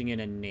investing in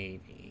a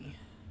navy.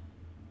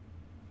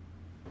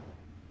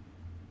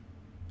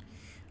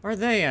 Are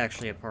they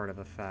actually a part of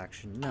a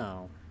faction?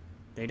 No.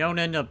 They don't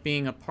end up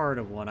being a part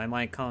of one. I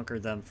might conquer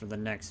them for the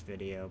next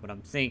video, but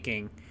I'm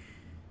thinking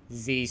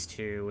these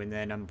two, and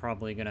then I'm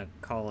probably gonna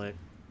call it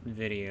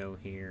video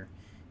here.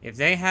 If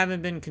they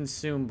haven't been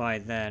consumed by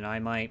then, I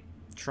might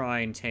try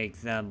and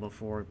take them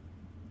before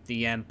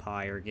the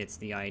Empire gets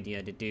the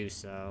idea to do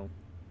so.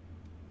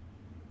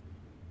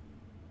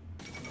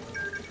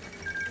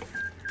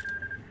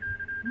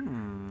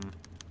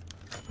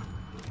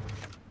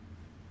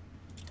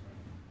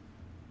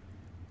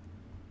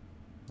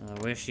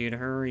 I wish you'd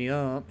hurry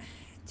up.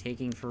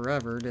 Taking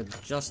forever to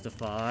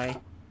justify.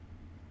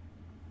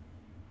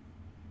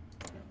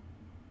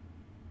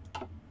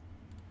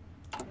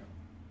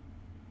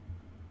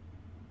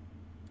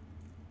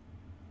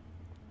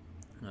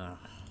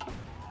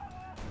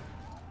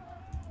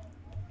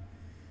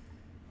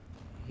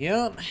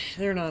 Yep,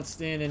 they're not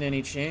standing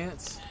any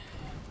chance.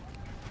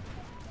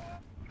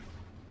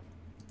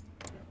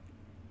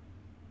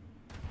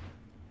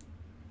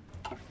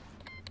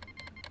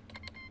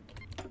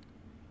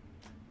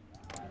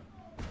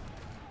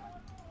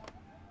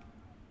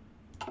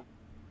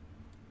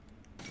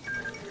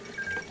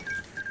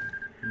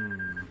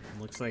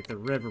 Looks like the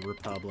River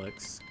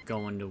Republic's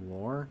going to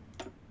war.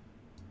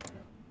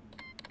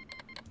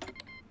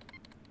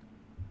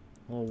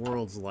 Whole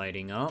world's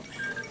lighting up.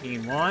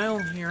 Meanwhile,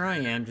 here I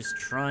am just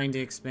trying to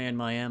expand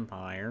my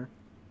empire.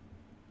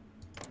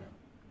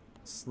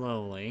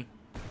 Slowly.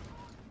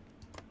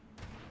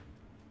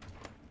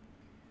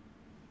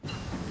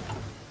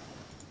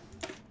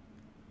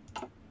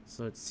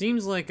 So it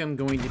seems like I'm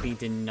going to be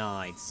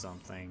denied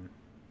something.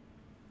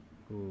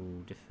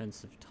 Ooh,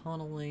 defensive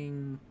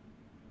tunneling.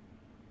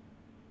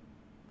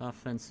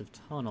 Offensive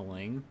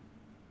tunneling.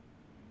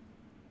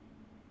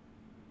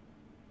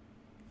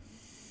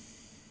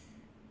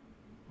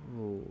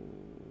 Ooh.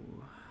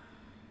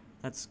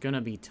 That's gonna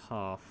be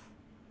tough.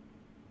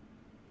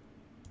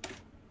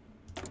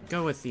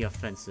 Go with the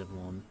offensive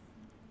one.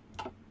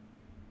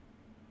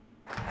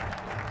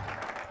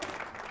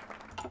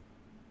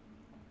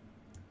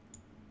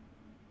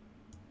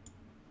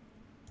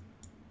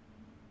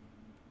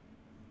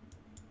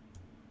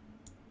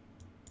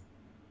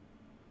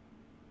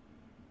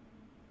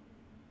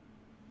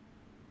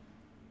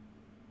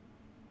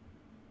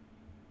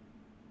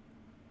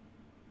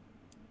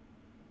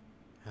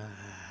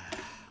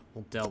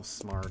 We'll delve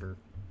smarter.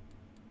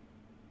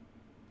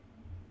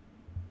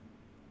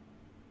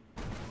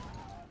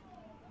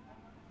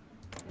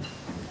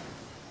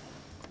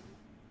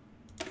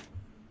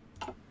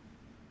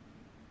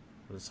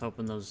 I was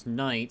hoping those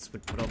knights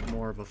would put up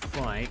more of a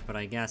fight, but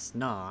I guess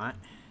not.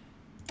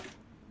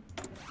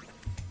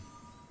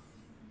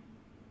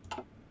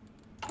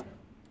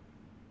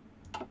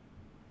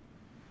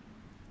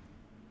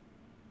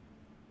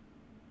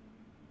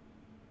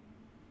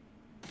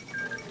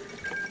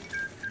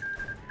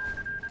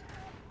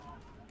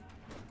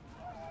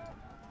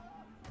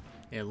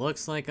 It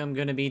looks like I'm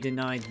gonna be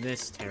denied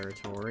this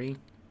territory.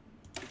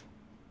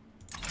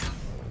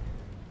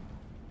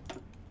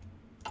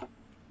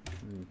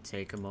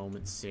 Take a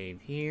moment,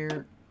 save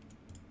here.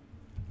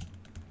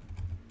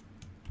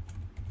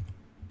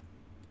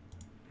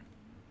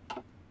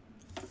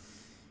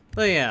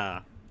 But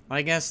yeah,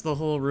 I guess the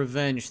whole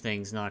revenge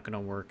thing's not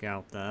gonna work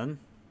out then.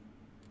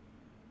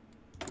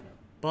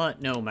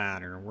 But no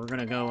matter, we're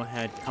gonna go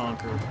ahead and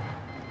conquer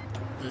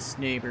this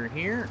neighbor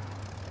here.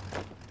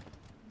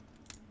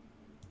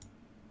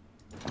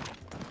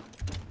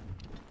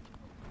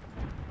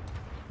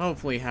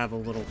 Hopefully have a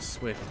little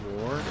swift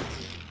war.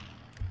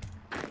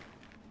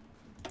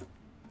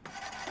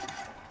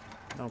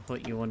 I'll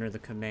put you under the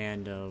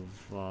command of,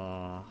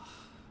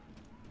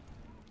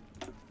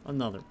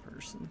 another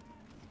person.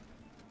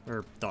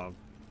 Or dog.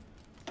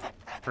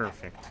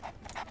 Perfect.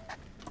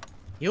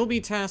 You'll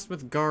be tasked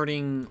with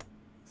guarding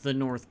the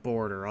north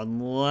border,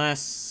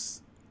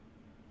 unless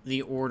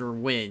the order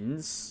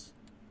wins.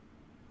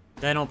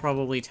 Then I'll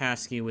probably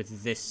task you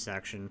with this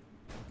section.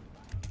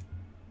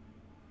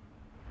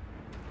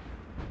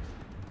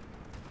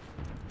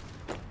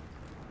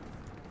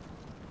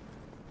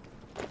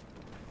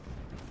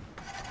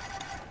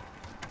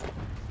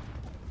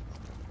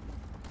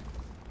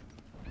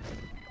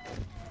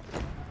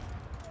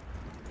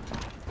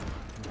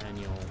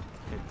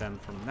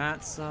 From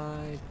that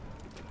side.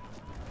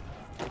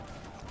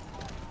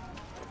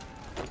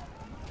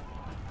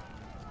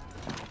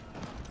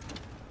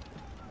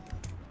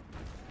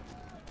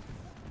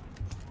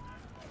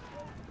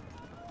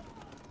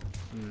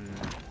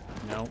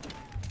 Nope.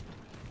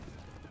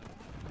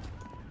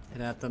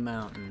 Hit at the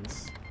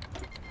mountains.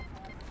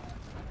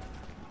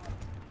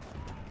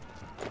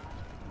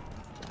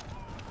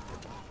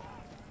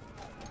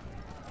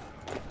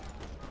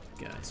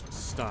 Guys, will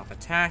stop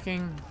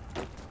attacking.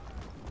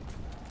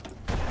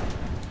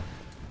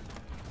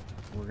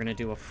 We're gonna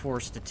do a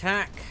forced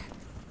attack.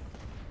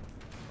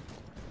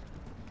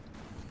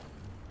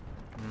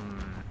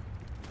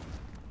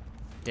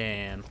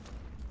 Damn.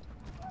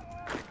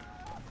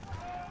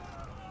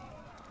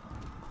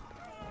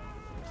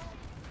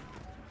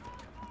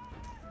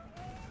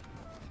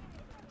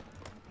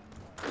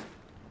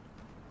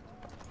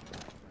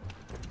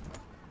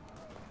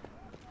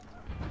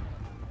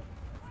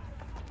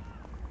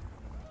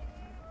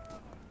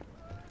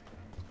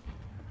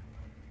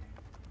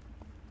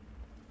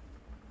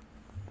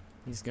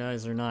 These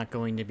guys are not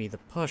going to be the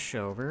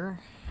pushover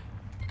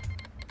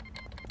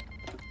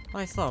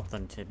I thought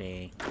them to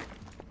be.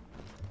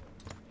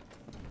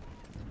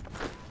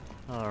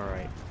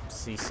 Alright,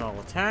 seesaw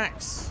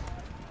attacks.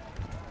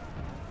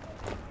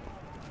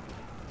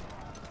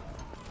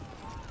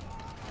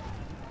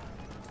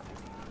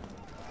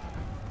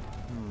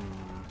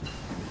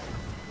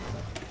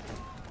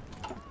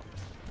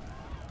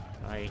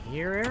 I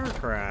hear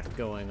aircraft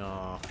going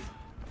off.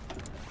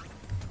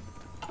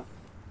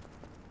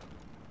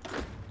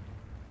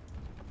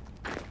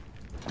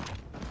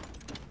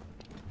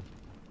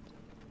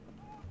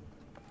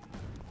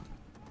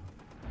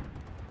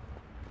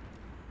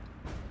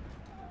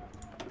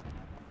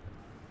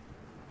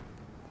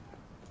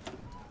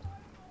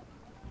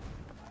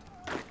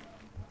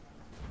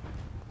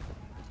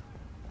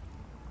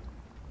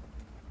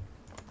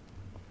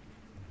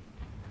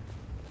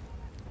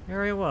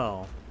 Very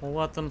well. We'll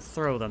let them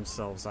throw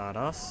themselves at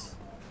us.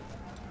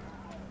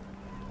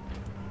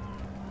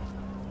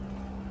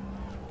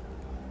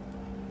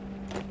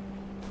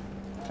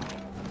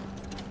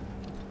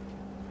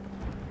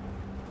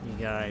 You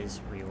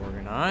guys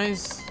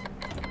reorganize.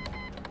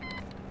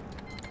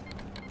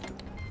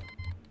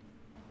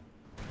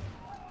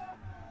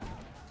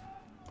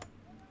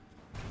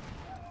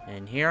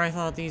 And here I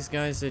thought these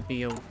guys would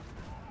be a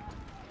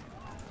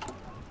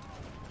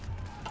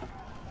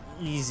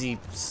easy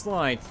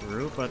slide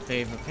through, but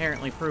they've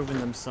apparently proven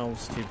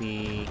themselves to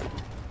be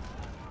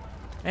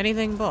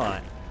anything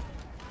but.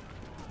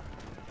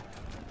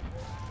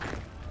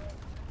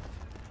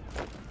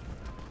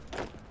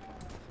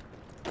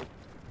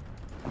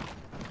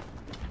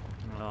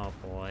 Oh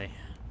boy.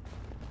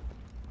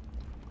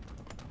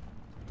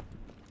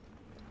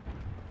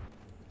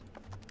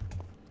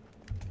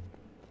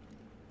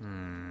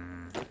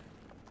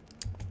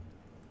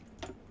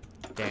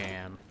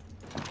 Damn.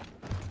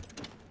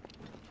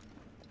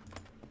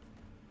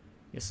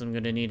 Guess I'm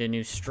gonna need a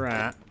new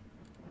strat.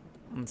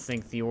 I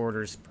think the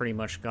Order's pretty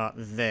much got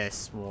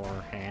this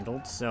war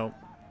handled, so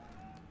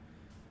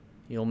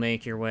you'll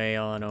make your way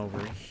on over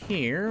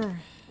here.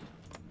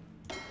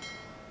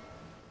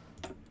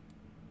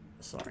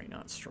 Sorry,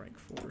 not strike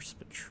force.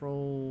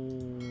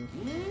 Patrol.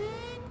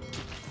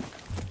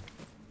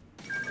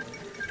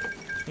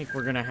 I think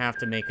we're gonna have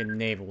to make a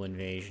naval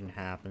invasion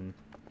happen.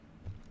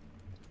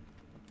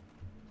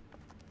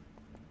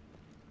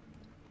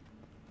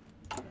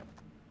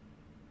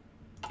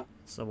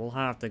 So we'll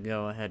have to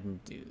go ahead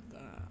and do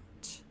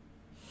that.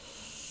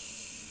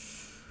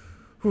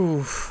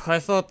 Whew, I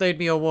thought they'd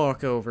be a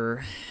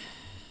walkover.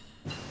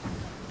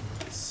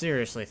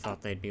 Seriously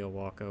thought they'd be a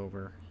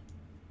walkover.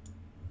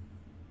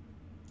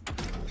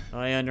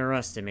 I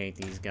underestimate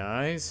these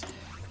guys.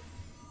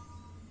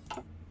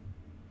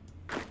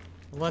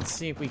 Let's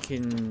see if we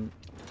can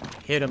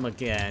hit them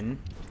again.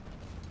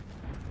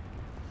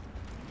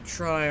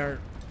 Try our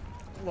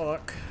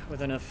luck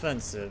with an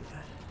offensive.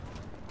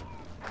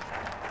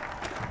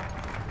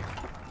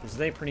 Because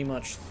they pretty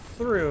much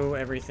threw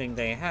everything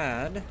they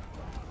had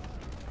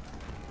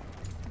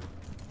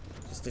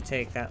just to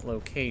take that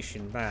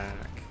location back.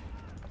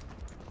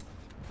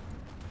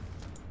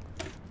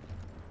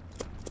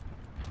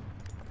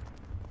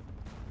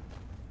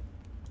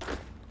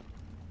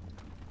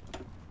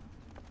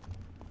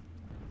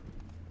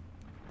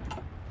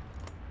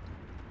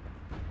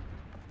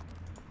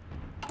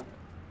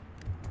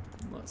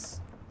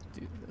 Let's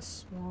do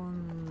this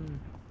one.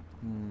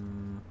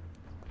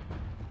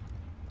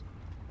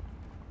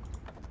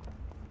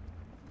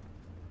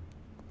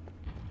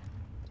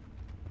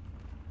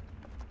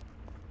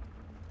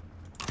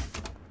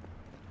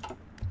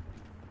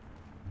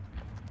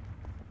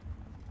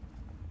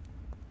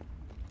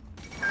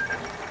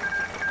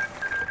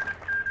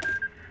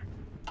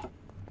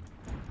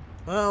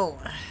 Well,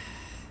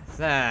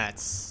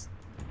 that's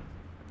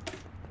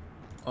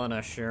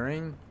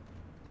unassuring.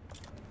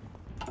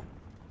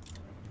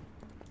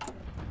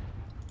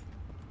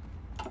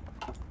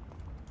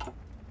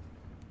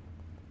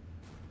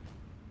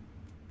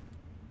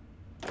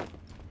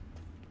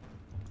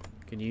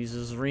 Could use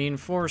his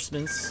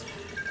reinforcements.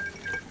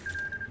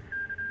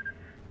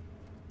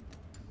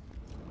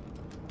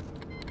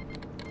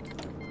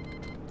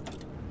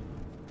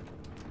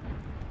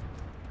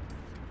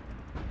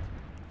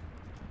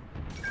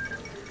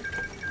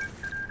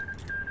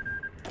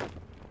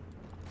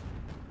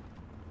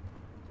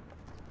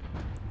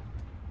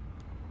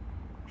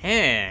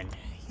 Man,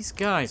 these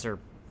guys are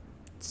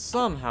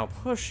somehow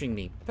pushing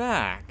me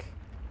back.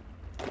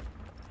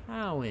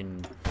 How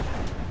in...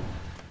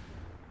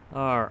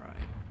 Alright.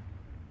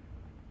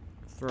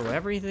 Throw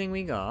everything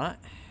we got.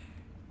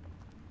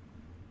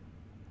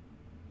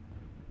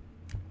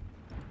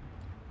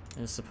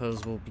 I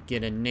suppose we'll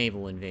begin a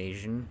naval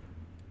invasion.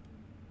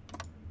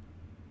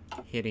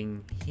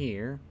 Hitting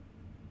here.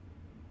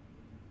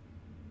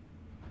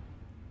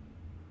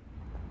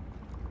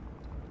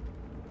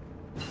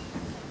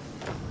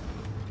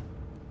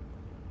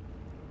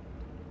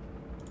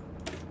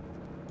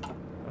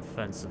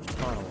 Offensive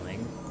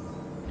tunneling.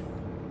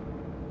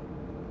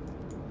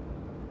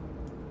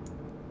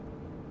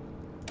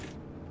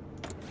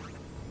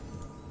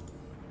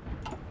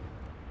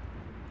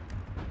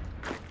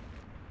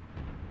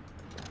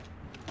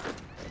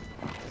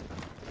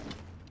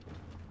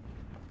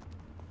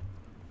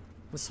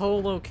 This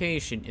whole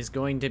location is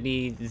going to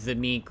be the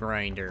meat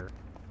grinder.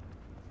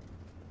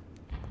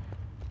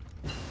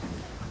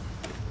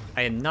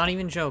 I am not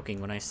even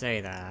joking when I say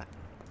that.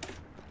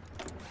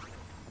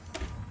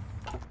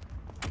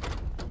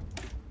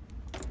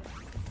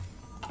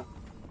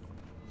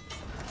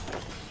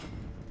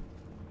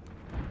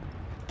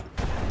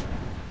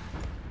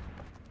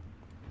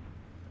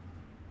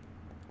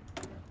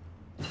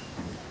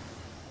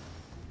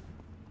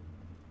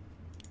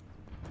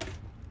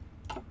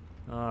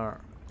 Alright.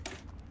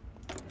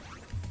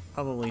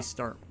 Probably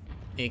start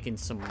making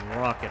some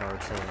rocket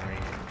artillery.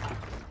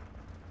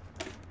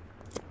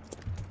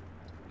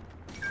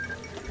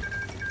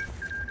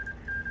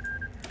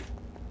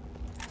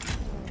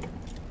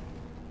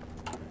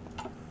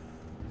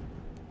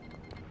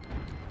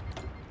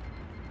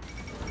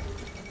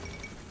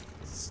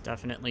 It's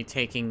definitely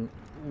taking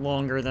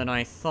longer than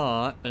I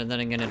thought, but then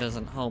again, it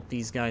doesn't help.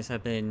 These guys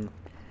have been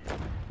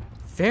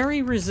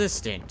very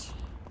resistant.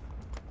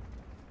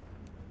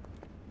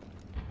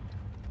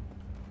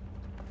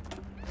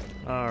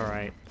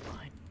 Alright.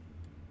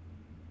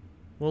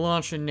 We'll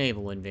launch a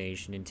naval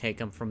invasion and take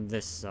them from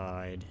this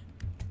side.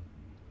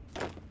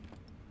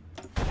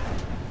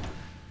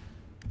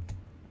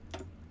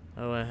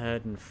 Go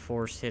ahead and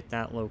force hit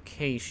that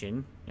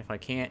location. If I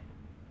can't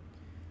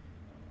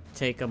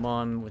take them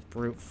on with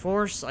brute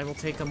force, I will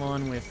take them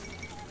on with...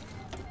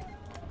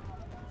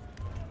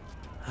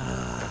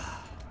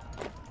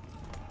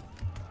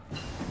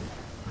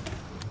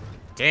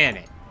 Damn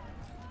it.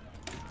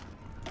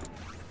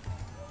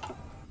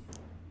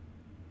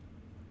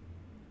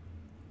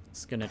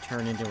 It's gonna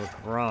turn into a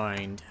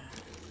grind.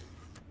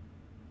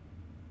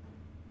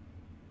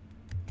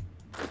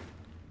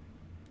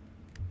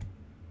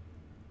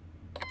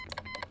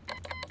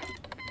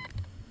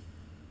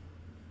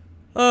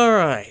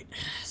 Alright,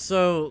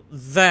 so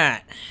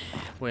that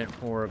went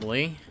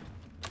horribly.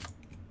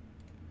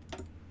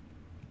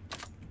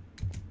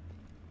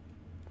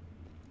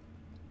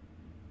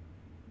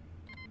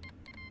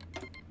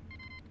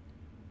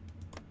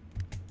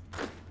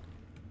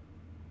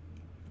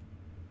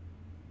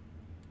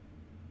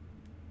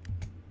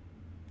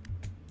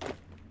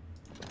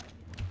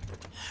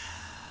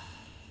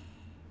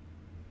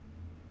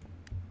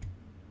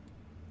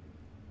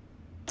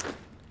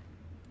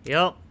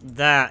 Yep,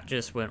 that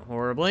just went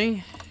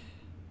horribly.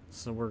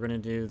 So we're gonna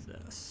do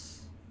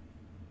this.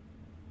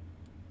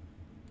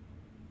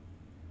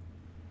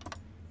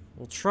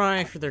 We'll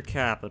try for their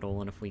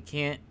capital, and if we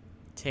can't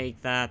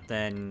take that,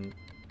 then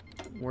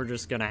we're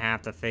just gonna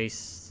have to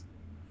face...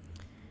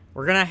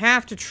 We're gonna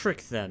have to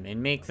trick them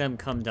and make them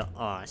come to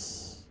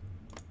us.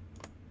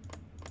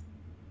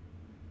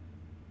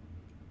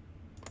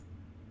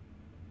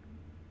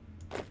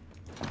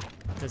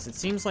 Because it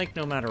seems like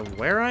no matter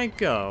where I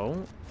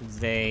go,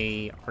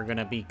 they are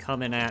gonna be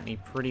coming at me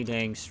pretty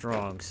dang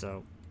strong,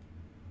 so...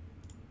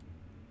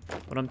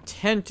 What I'm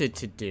tempted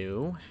to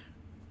do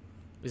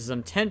is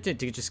I'm tempted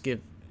to just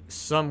give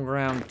some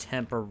ground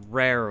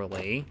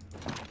temporarily.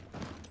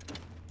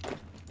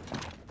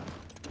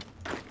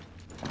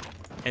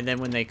 And then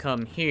when they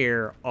come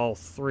here, all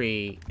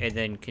three, and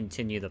then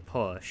continue the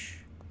push.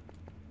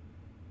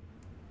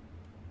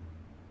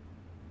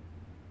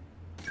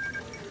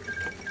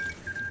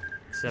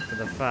 Except for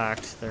the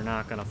fact they're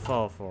not gonna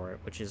fall for it,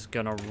 which is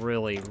gonna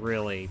really,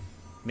 really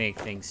make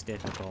things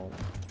difficult.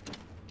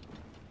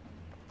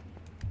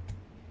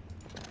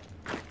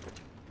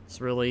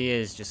 This really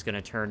is just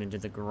gonna turn into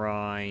the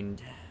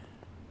grind.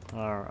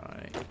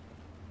 Alright.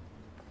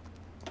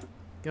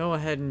 Go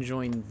ahead and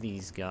join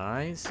these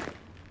guys.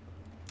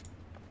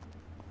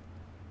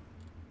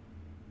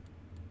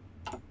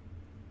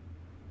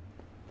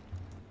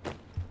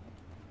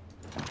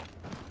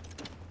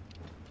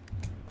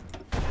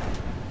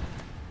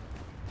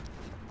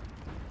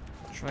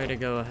 Try to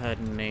go ahead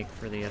and make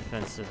for the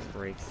offensive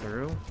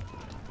breakthrough.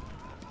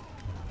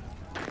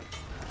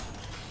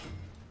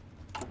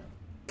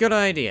 Good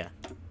idea.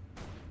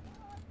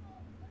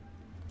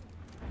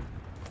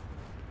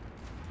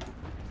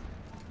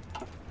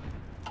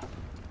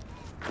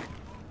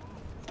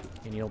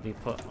 And you'll be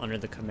put under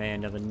the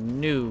command of a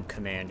new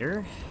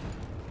commander.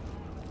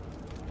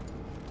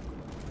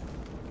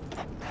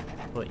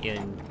 Put you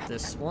in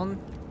this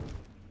one.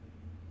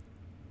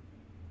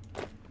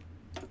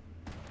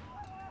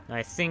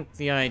 I think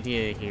the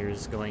idea here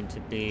is going to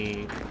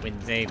be when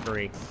they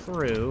break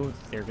through,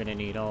 they're going to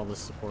need all the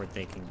support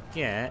they can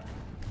get.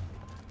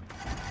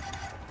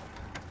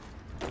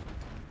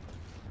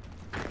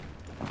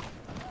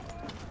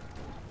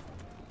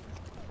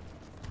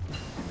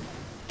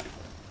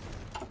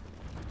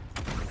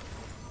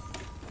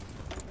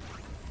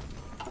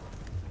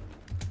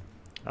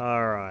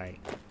 Alright.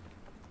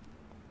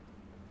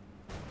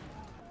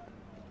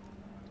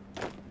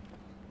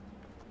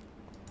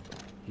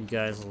 You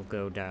guys will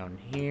go down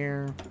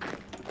here.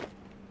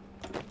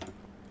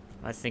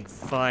 I think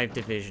 5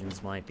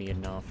 divisions might be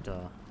enough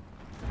to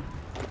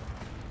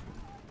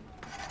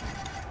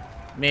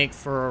make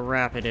for a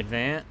rapid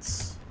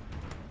advance.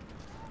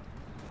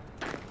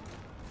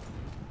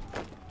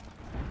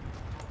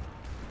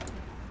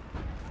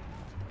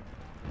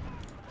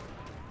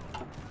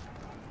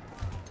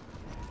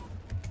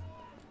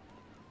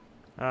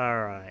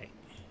 Alright.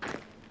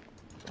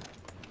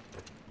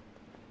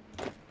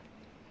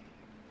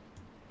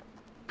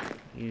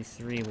 You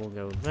 3 will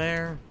go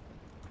there.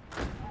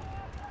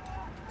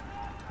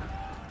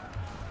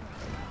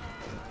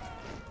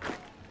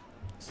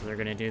 So they're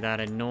gonna do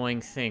that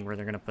annoying thing where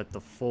they're gonna put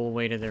the full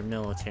weight of their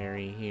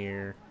military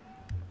here.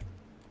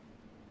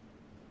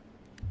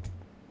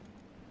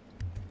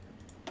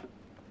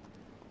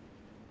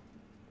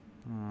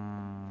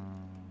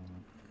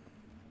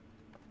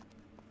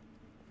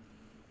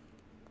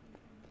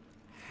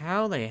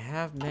 How they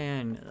have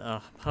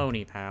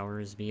pony power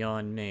is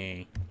beyond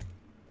me.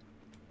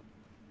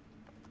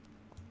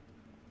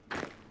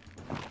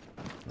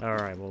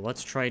 Alright, well,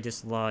 let's try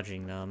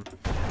dislodging them.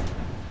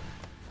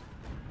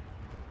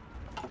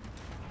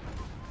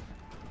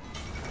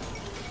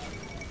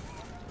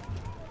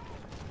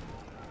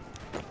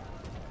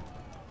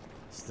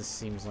 So this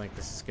seems like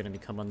this is going to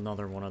become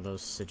another one of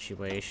those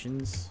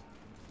situations.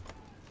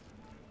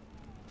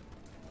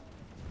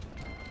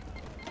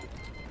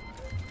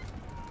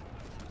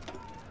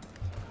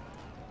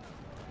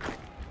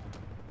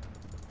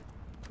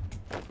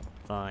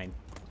 Fine.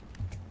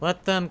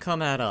 Let them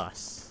come at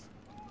us.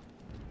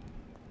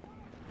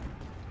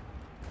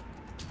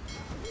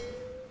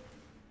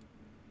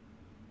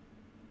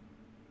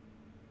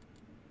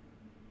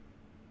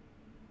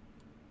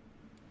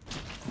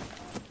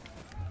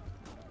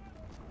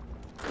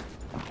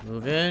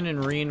 Move in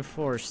and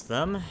reinforce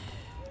them.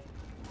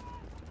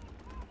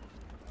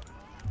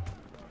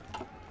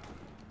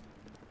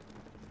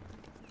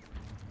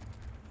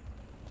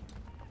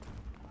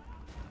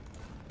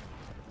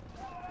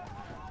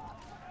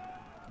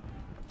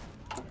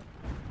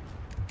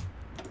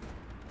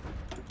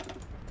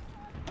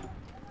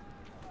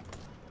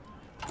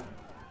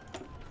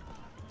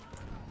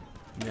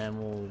 And then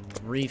we'll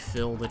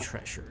refill the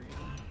treasury.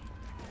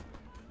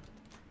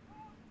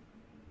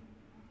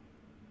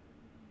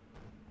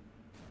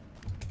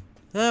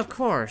 Of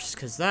course,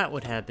 because that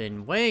would have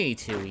been way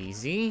too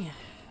easy.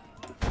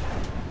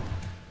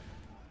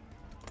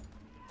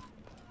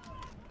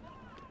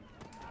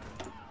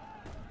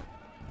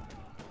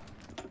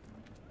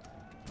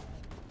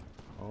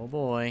 Oh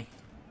boy.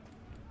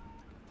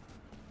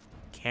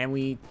 Can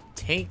we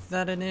take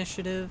that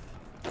initiative?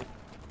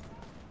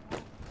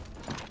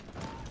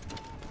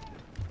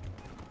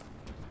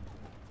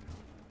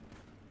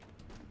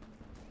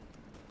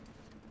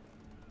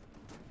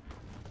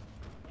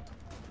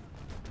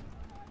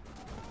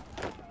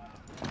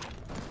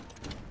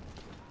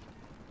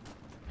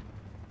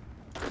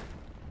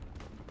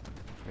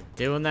 They're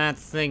doing that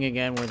thing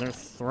again where they're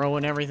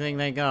throwing everything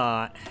they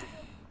got.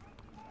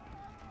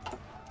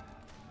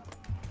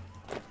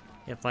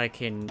 If I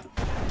can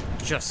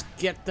just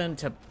get them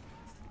to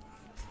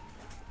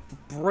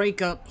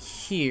break up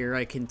here,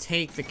 I can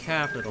take the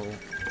capital.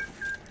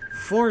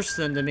 Force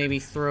them to maybe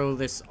throw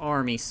this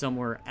army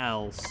somewhere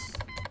else.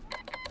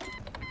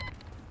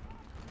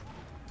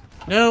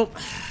 Nope.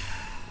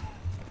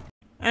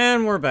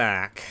 And we're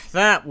back.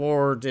 That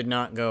war did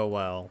not go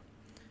well.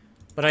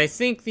 But I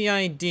think the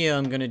idea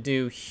I'm gonna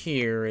do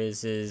here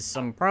is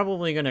I'm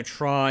probably gonna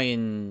try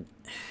and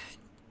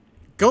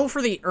go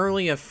for the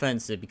early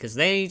offensive, because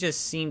they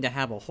just seem to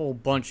have a whole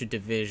bunch of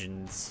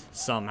divisions,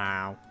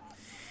 somehow.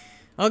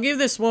 I'll give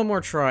this one more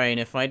try, and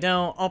if I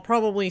don't, I'll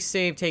probably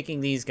save taking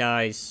these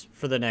guys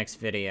for the next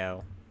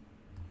video.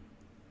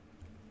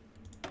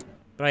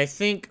 But I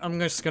think I'm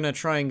just gonna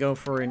try and go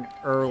for an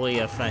early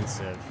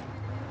offensive.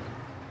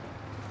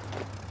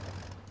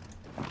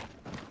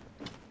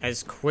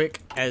 As quick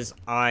as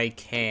I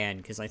can,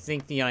 because I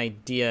think the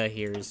idea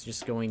here is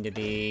just going to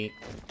be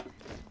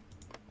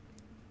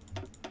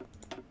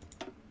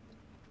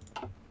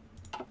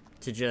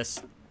to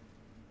just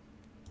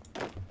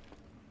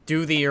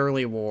do the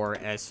early war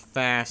as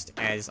fast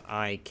as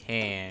I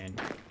can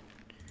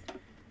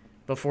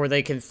before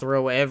they can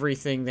throw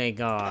everything they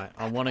got.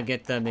 I want to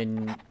get them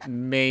in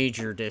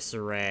major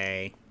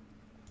disarray.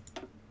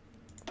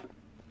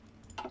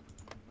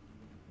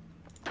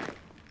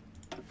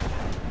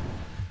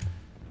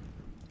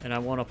 And I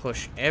want to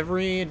push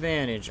every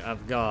advantage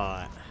I've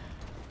got.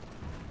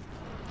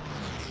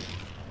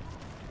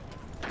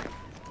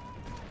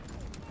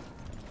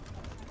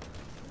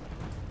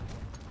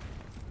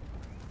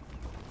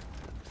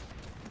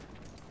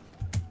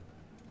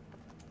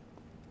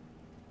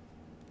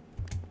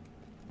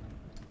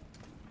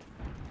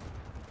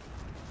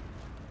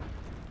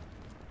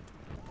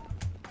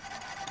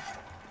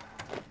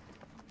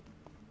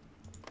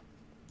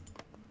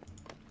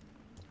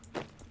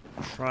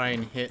 Try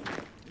and hit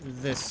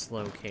this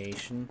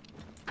location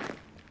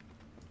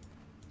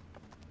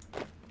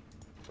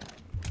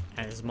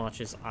as much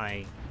as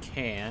I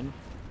can.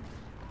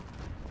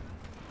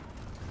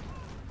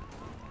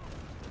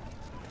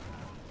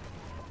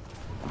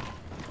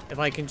 If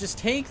I can just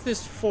take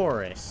this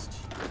forest,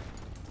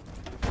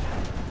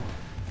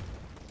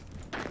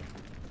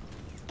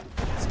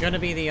 it's gonna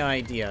be the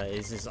idea,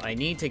 is I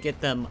need to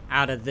get them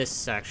out of this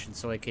section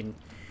so I can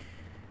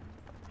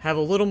have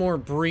a little more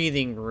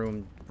breathing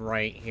room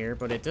right here,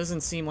 but it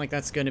doesn't seem like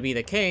that's going to be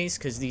the case,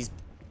 because these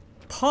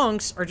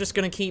punks are just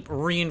going to keep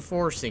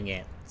reinforcing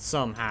it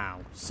somehow,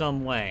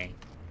 some way.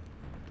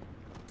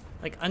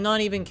 Like, I'm not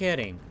even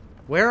kidding.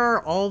 Where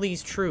are all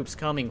these troops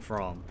coming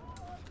from?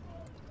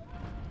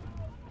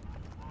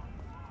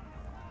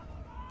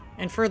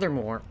 And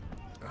furthermore,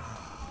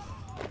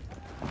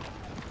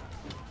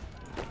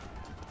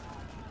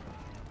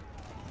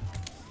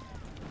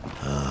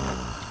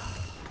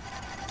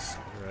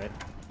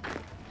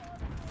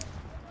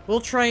 we'll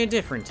try a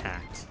different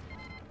tact.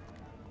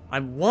 I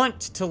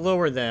want to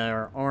lower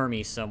their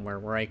army somewhere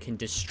where I can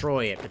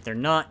destroy it, but they're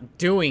not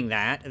doing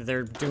that.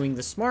 They're doing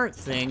the smart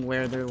thing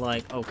where they're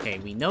like, okay,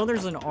 we know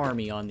there's an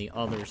army on the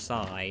other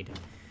side.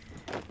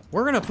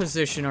 We're gonna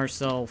position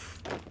ourselves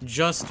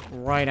just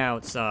right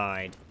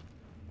outside.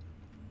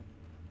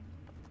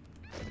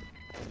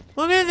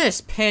 Look at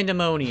this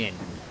pandemonium.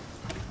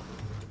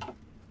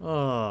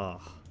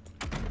 Oh,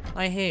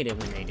 I hate it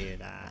when they do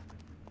that.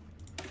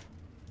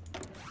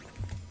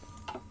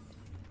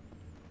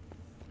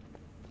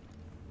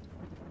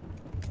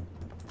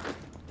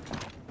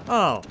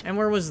 Oh, and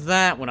where was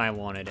that when I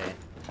wanted it?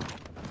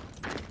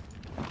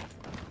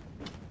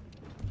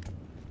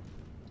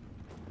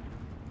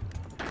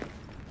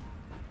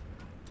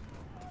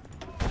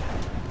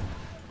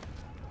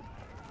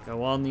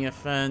 Go on the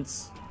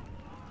offense.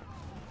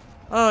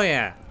 Oh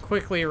yeah,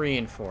 quickly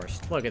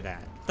reinforced. Look at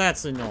that.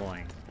 That's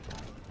annoying.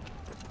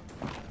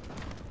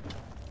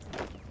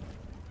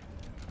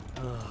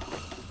 Ugh.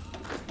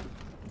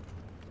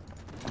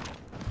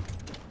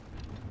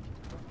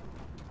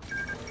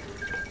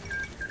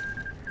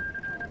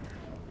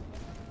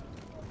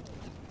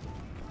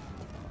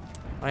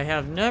 I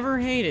have never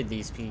hated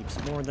these peeps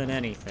more than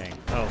anything.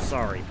 Oh,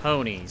 sorry,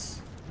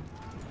 ponies.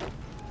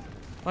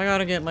 I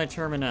gotta get my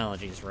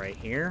terminologies right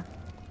here.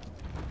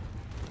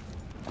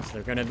 Is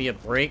there gonna be a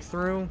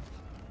breakthrough?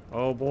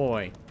 Oh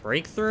boy.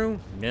 Breakthrough?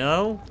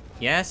 No?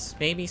 Yes?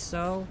 Maybe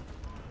so?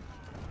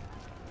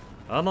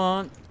 Come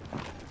on.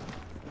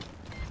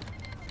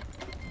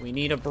 We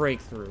need a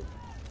breakthrough.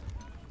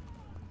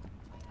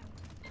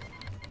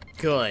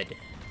 Good.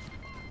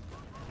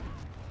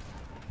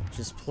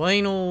 Just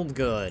plain old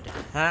good.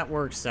 That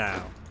works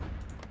out.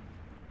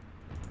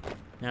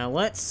 Now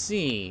let's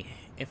see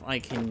if I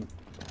can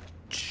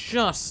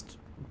just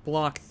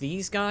block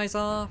these guys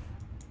off.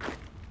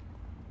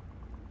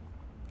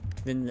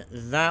 Then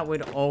that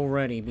would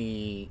already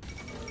be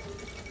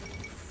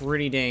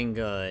pretty dang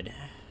good.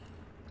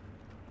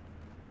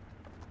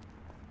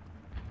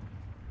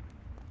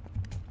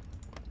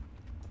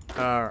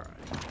 Alright.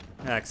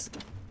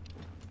 Excellent.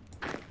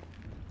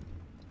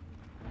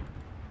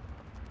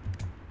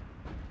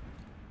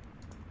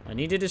 I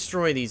need to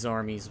destroy these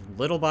armies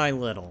little by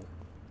little.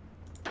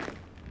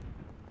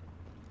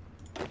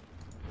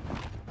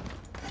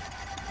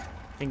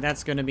 I think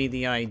that's going to be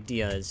the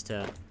idea, is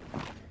to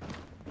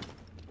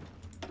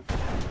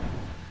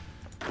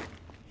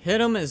hit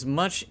them as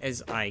much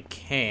as I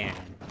can.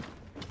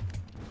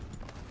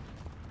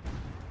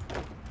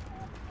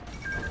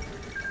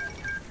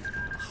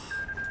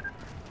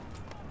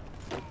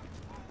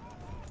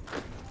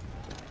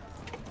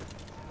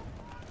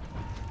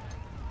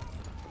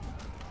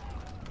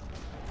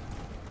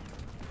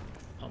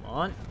 Come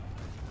on.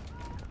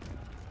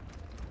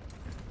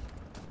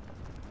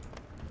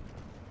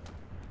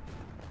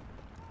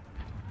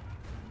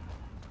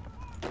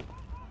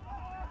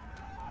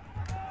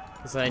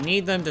 Because I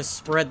need them to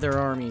spread their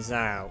armies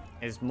out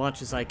as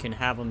much as I can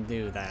have them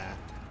do that.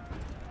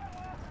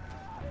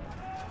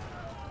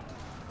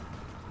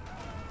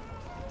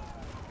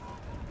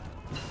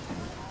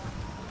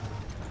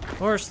 Of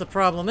course, the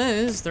problem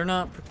is they're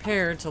not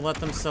prepared to let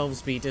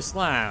themselves be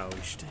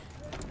dislodged.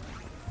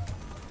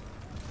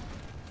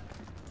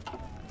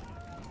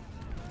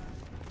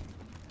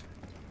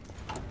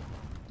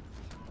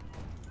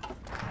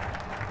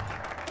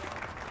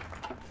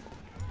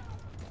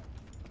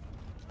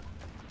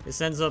 This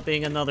ends up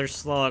being another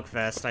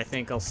slogfest. I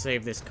think I'll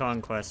save this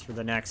conquest for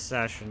the next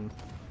session.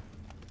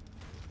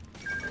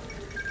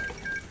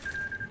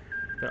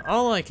 But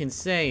all I can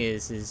say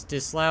is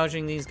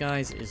dislodging these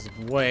guys is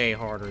way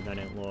harder than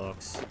it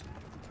looks.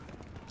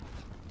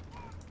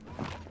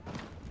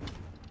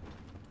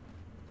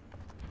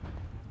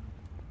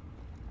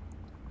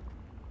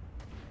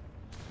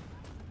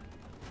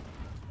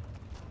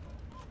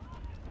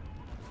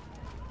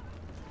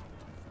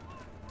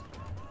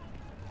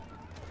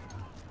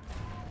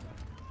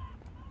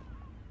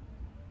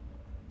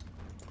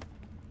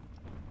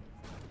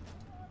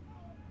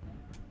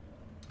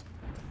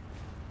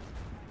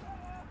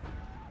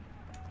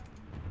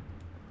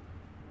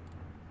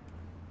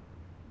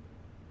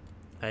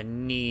 I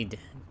need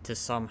to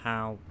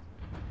somehow...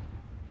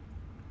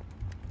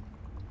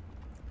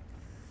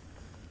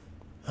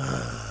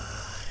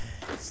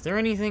 Is there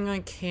anything I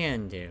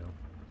can do?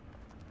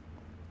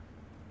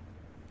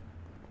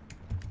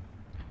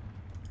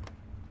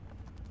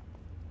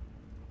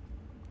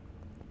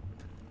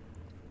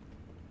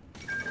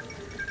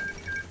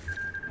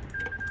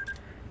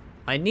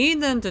 I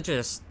need them to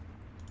just...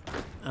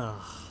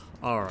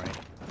 Alright.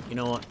 You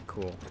know what?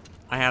 Cool.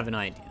 I have an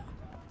idea.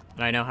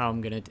 And I know how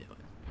I'm gonna do it.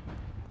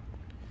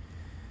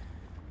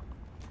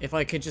 If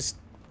I could just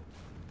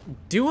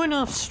do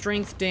enough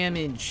strength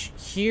damage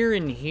here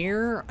and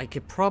here, I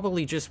could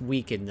probably just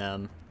weaken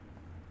them.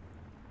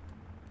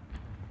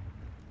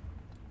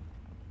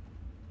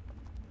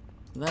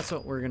 And that's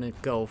what we're gonna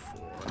go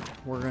for.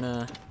 We're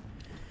gonna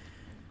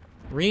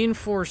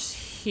reinforce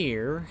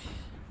here.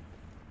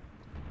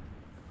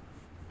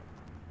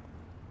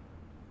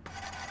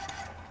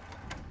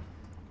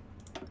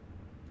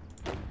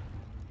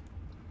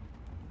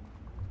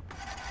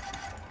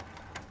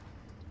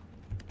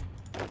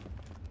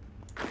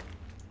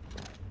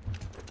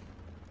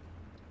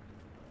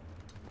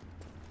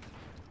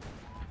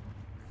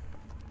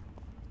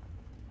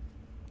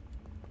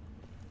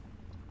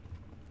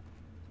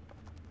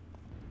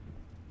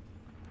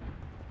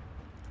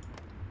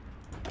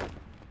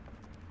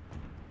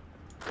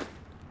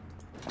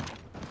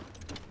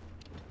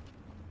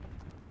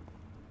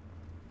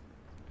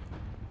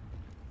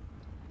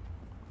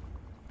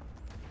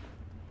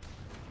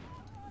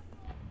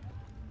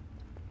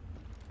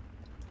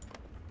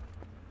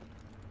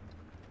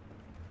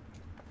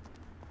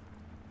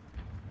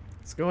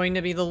 It's going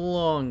to be the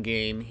long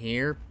game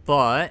here,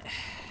 but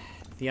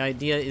the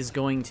idea is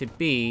going to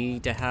be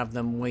to have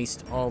them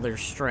waste all their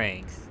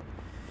strength.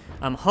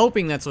 I'm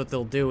hoping that's what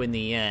they'll do in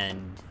the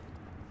end.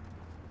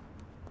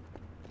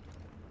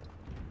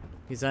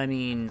 Because, I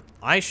mean,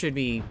 I should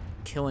be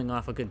killing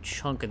off a good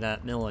chunk of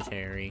that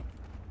military.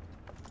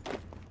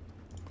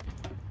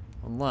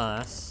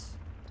 Unless,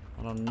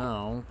 I don't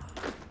know.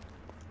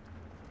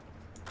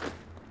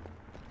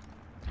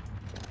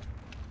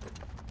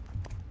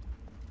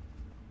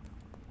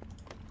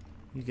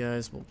 You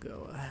guys will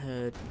go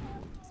ahead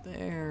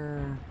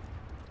there.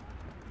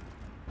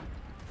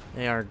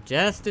 They are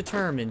death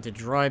determined to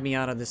drive me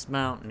out of this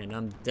mountain, and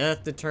I'm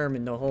death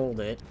determined to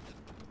hold it.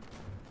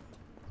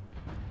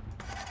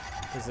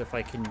 Because if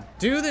I can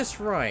do this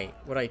right,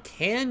 what I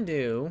can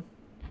do,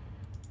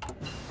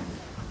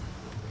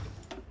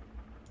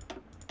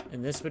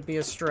 and this would be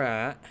a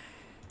strat,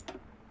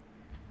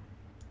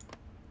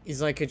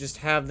 is I could just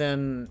have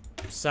them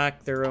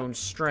sack their own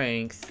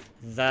strength.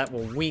 That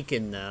will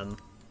weaken them.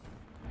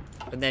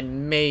 And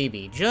then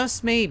maybe,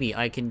 just maybe,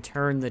 I can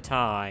turn the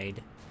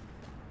tide.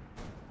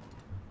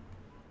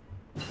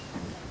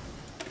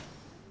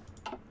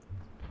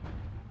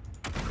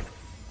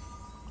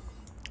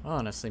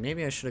 Honestly,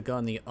 maybe I should have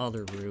gone the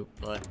other route,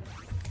 but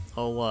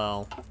oh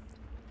well.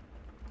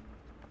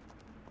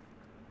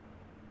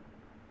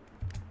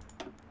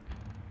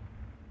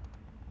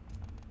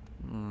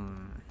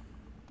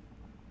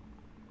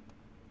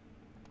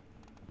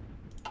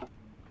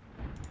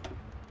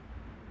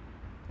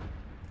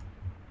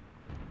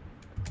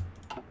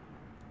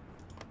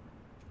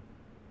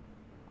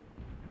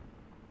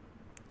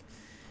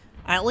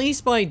 At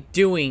least by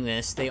doing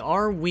this, they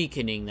are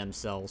weakening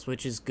themselves,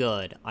 which is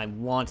good. I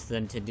want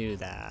them to do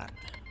that.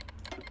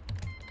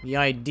 The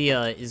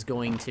idea is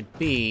going to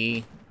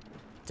be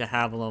to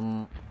have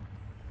them...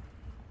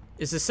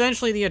 It's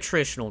essentially the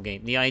attritional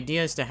game. The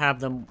idea is to have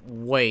them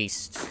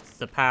waste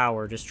the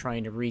power just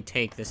trying to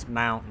retake this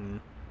mountain.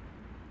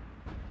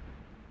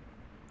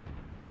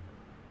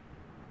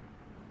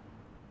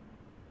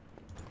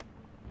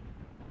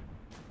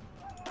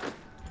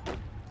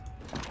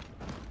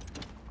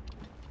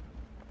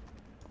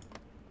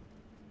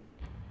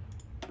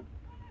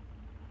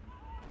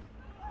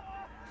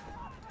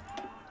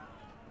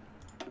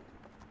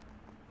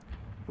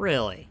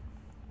 Really?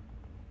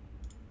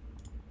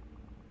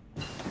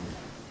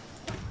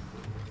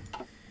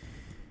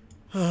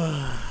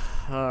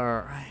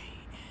 Alright.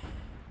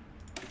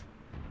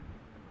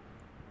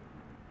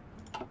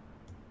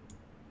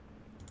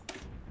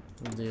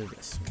 We'll do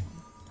this one.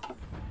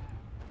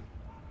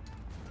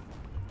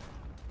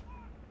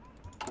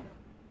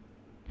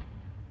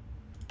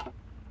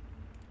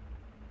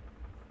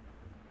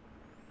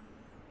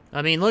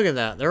 I mean, look at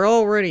that. They're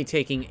already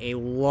taking a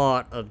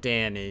lot of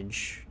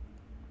damage.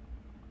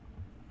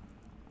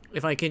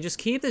 If I could just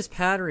keep this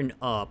pattern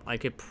up, I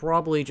could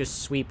probably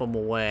just sweep them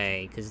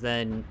away, because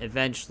then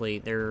eventually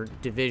their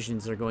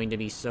divisions are going to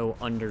be so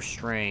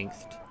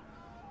understrengthed.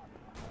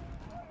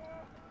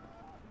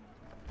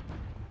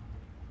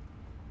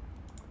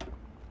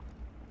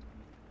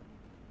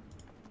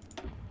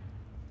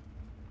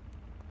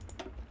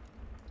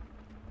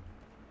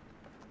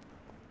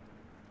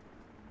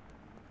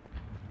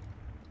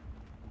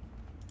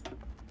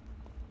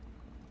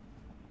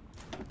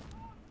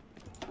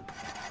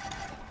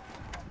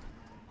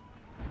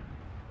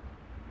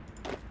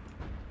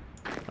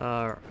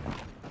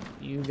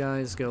 You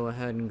guys go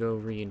ahead and go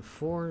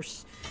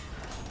reinforce.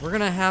 We're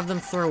gonna have them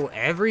throw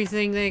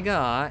everything they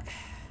got.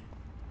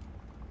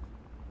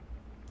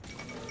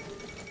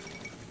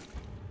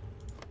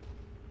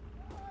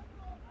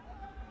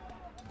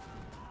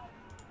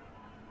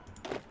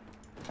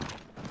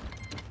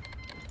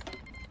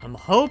 I'm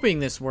hoping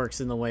this works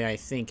in the way I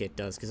think it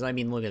does, because I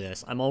mean, look at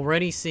this. I'm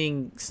already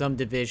seeing some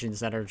divisions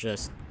that are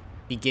just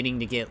beginning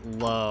to get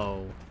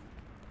low.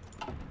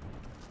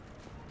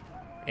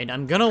 And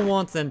I'm gonna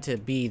want them to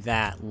be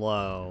that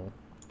low.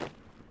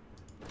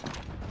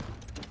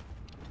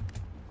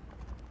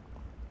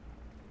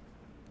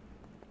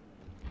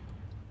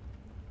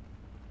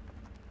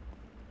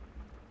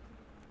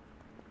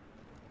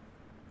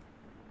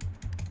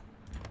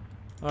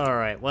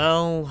 Alright,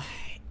 well,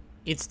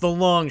 it's the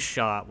long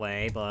shot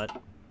way,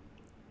 but...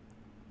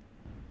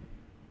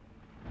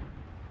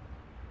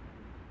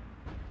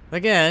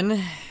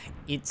 Again,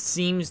 it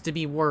seems to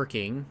be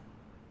working.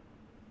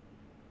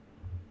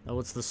 Oh,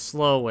 it's the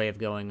slow way of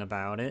going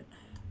about it.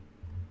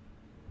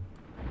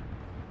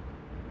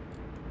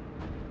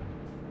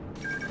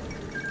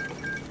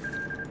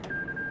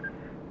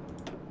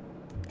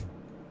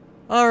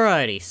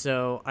 Alrighty,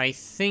 so I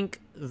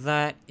think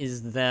that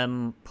is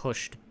them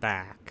pushed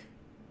back.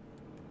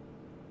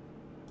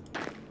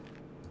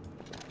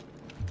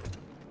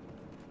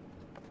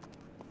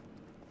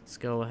 Let's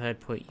go ahead,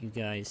 put you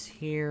guys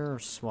here,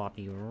 swap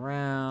you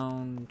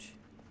around.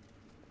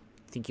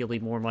 I think you'll be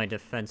more my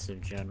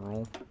defensive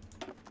general.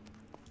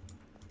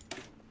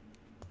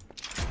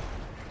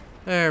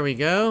 There we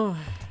go.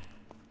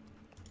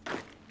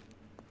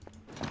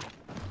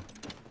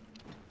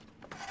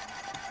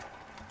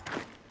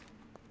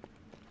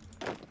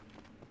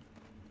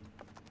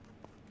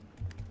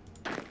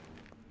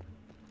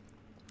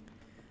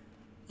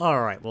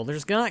 Alright, well,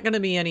 there's not going to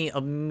be any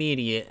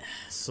immediate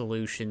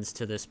solutions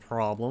to this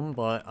problem,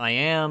 but I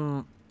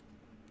am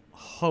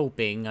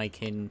hoping I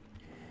can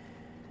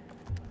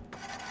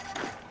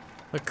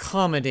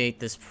accommodate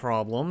this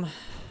problem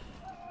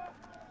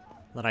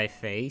that I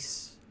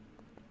face.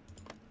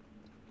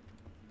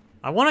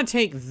 I want to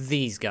take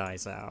these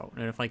guys out,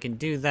 and if I can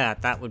do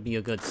that, that would be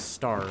a good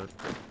start.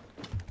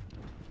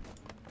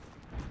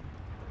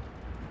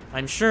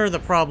 I'm sure the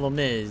problem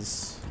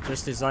is,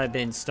 just as I've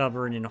been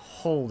stubborn in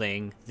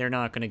holding, they're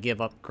not going to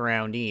give up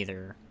ground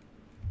either.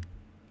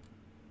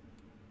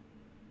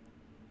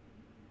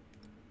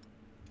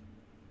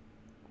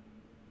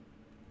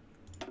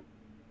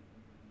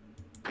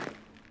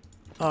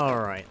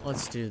 Alright,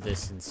 let's do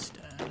this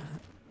instead.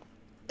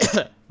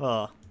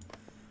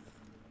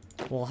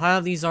 We'll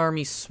have these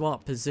armies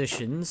swap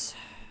positions.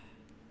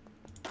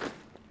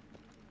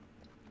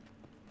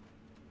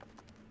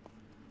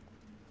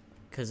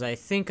 because I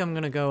think I'm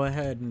gonna go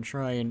ahead and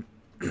try and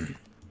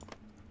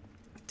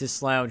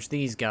dislodge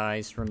these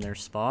guys from their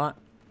spot.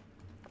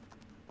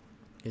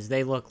 Because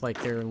they look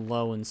like they're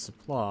low in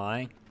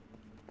supply.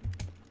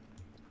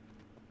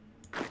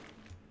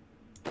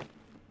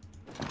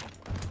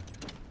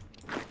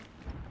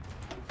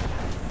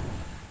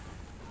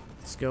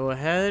 Let's go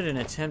ahead and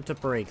attempt a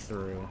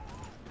breakthrough.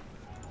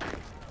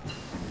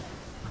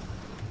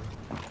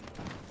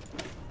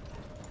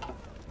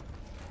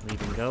 We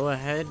can go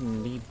ahead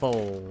and be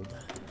bold.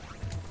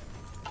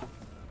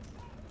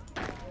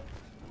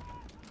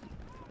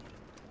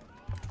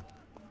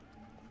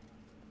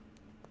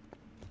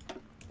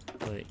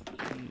 Put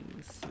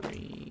you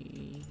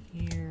three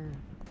here.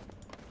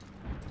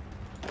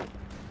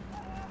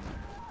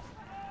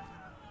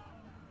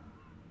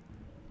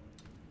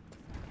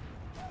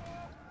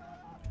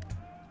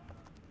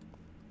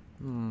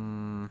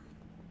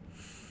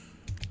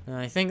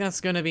 I think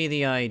that's gonna be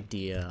the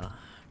idea.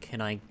 Can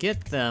I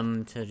get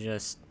them to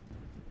just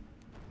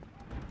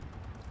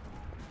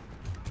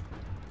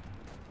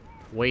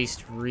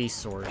waste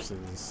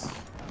resources?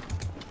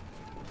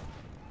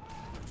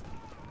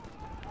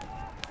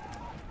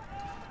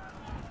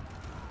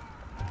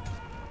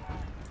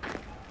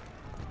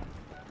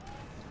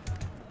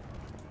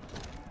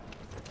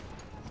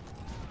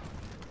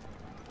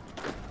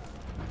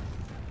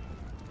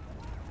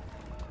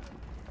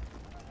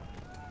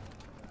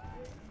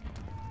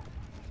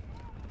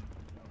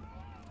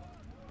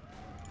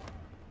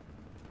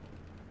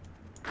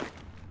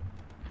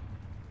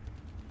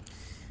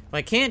 If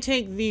I can't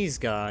take these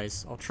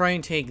guys, I'll try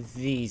and take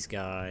these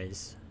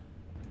guys.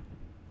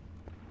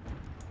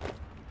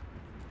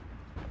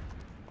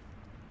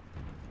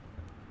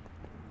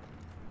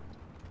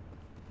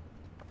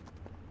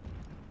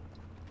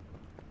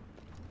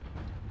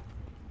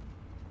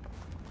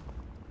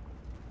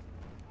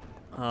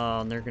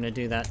 Oh, and they're gonna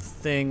do that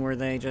thing where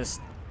they just...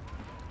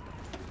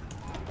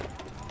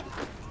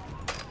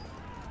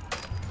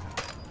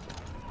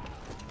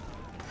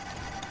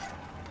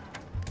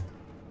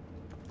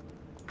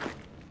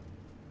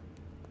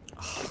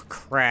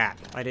 Crap,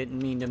 I didn't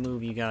mean to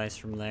move you guys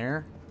from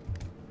there.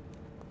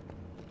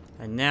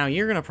 And now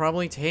you're gonna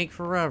probably take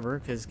forever,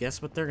 because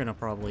guess what they're gonna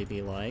probably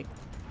be like.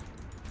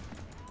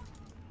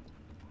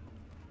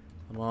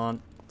 Come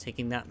on,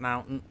 taking that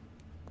mountain.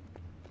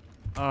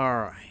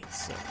 Alright,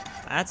 so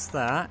that's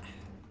that.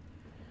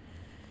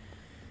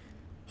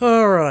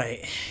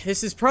 Alright,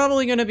 this is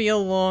probably gonna be a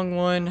long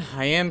one.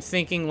 I am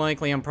thinking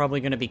likely I'm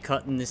probably gonna be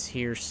cutting this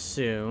here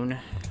soon.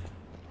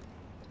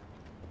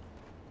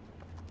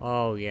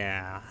 Oh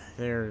yeah,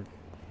 they're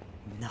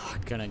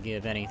not gonna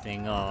give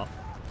anything up.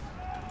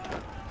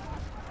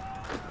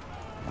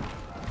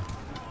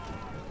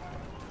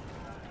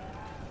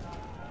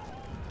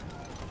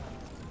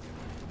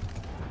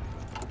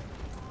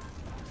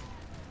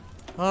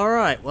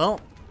 Alright, well,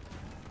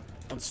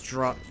 let's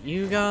drop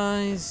you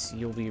guys.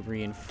 You'll be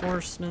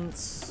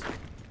reinforcements.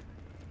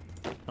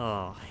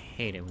 Oh, I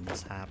hate it when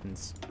this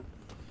happens.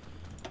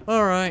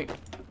 Alright.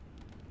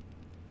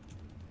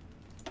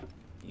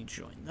 You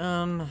join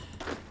them.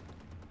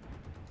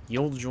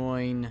 You'll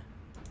join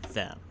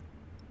them.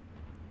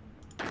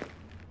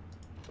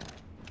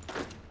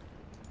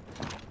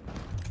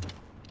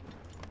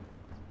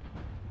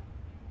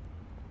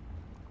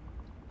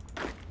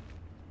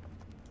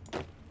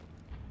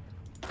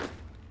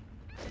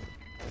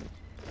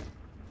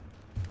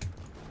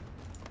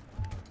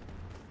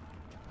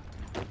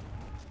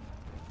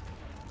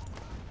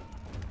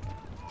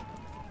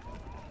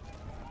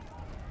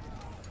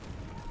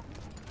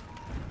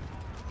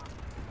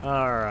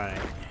 Alright.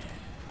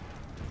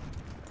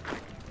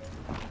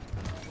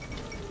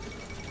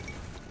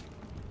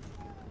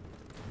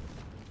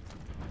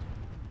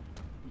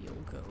 You'll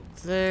go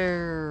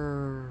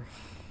there.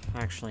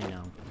 Actually,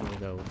 no. You'll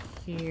go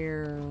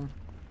here.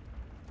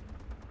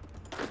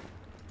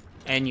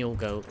 And you'll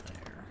go there.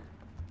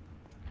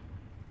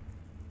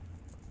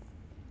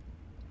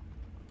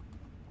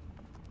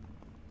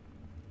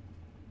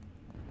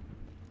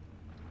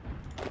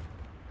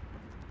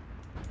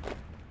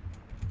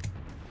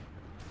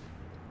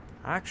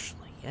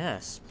 Actually,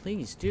 yes.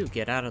 Please do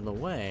get out of the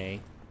way.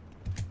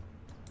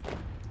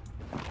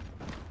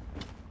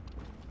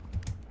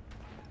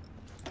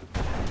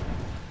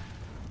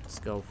 Let's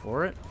go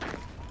for it.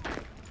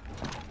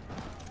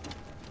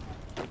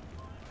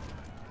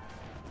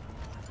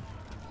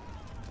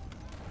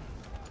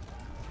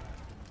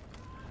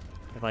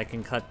 If I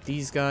can cut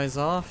these guys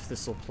off,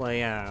 this will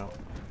play out.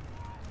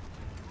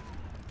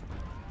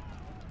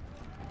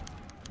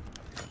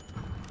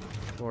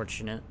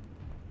 Fortunate.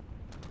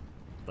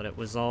 But it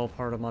was all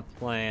part of my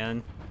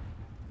plan.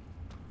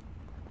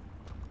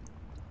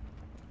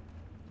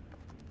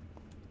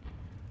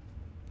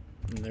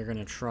 And they're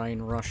gonna try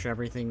and rush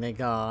everything they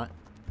got.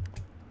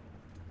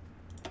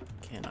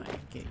 Can I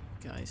get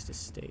you guys to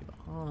stay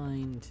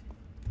behind?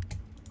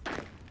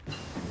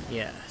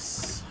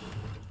 Yes.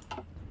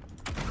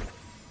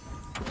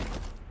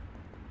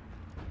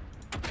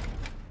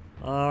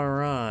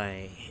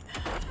 Alright.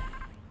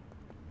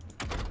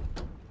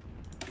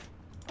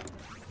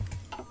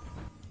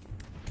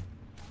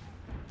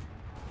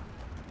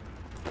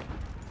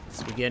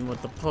 begin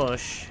with the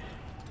push.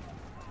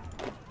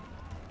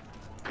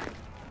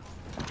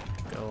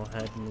 Go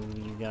ahead and move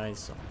you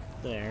guys up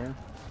there.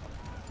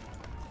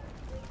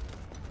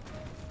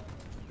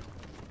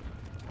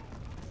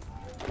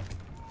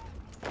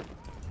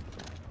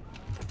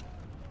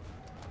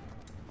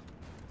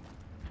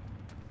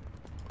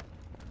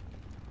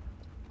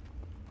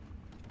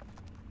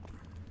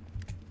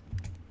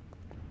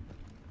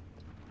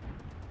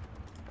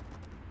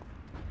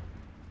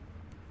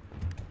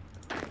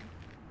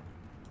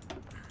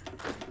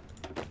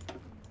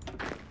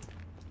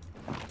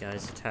 You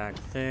guys attack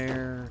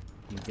there.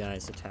 You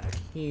guys attack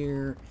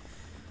here.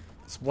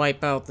 Let's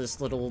wipe out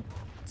this little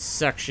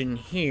section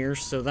here,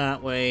 so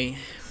that way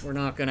we're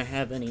not gonna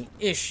have any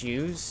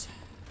issues.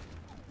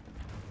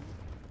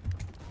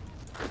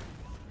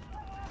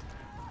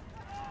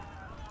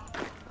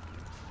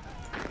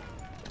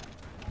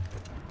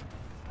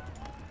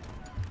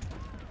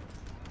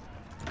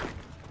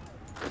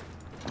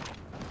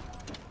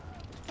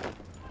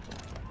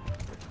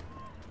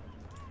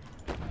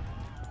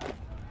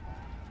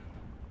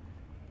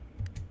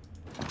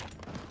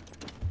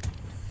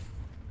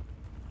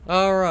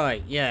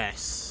 Alright,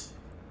 yes.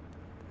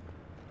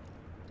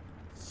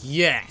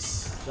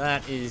 Yes,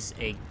 that is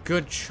a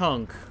good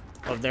chunk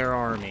of their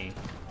army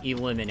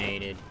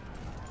eliminated.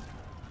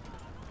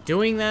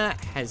 Doing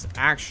that has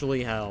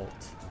actually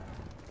helped.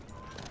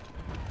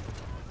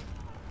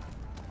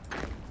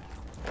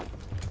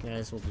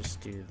 Guys, we'll just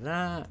do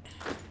that.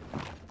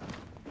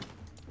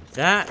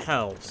 That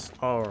helps.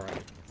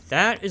 Alright.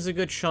 That is a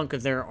good chunk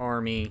of their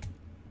army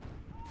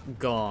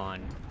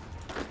gone.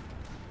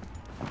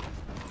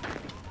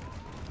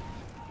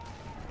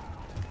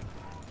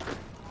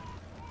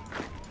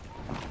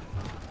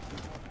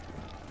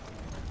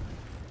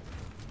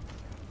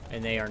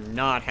 And they are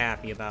not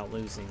happy about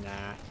losing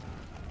that.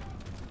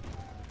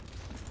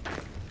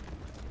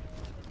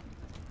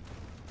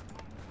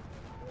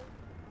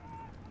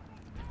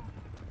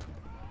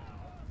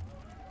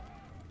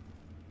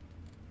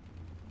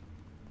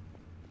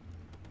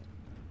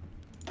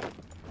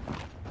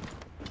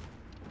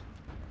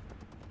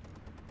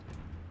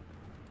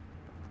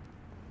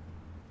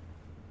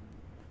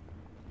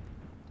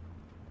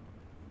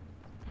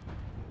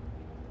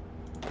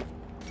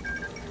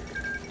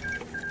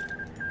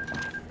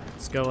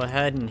 Go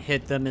ahead and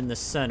hit them in the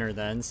center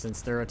then,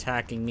 since they're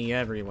attacking me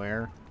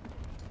everywhere.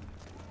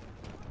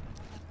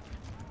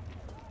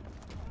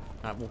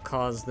 That will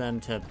cause them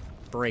to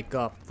break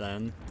up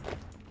then.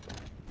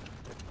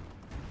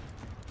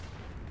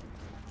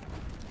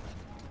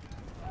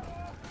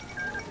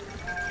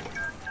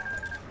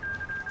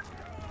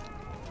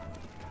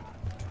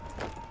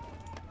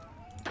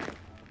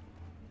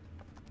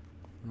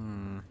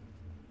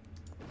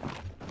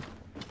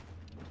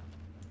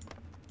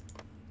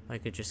 I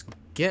could just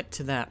get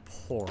to that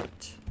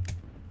port.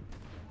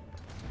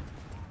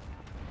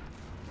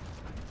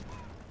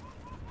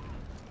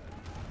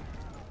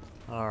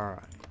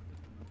 Alright.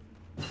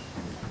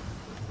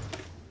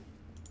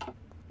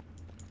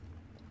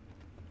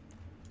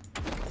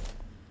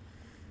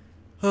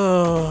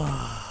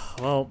 Oh,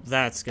 well,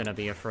 that's gonna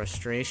be a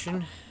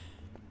frustration.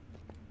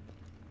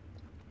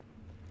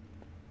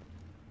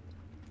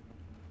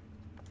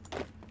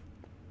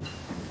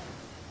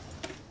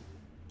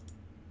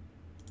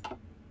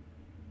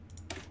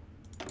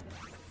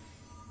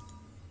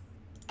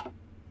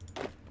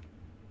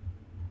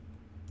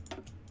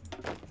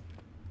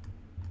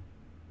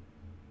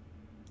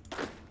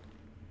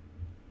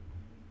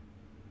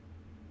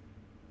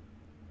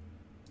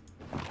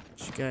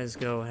 You guys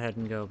go ahead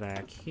and go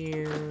back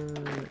here.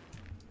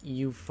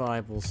 You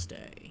 5 will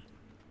stay.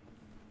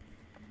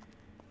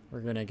 We're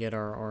gonna get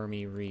our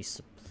army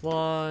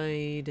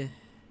resupplied.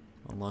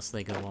 Unless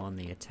they go on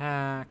the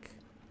attack.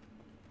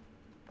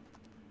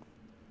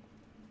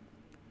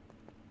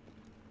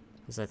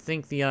 Because I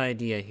think the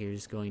idea here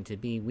is going to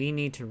be we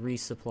need to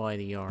resupply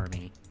the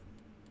army.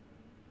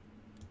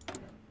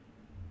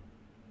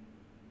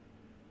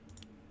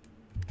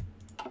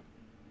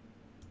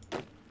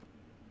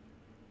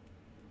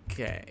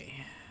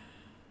 Okay.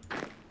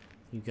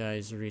 You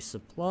guys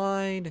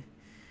resupplied.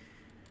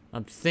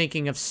 I'm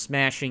thinking of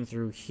smashing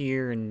through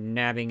here and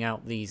nabbing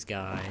out these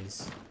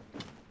guys.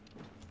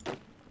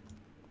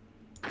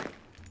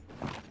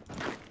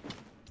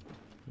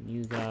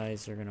 You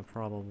guys are gonna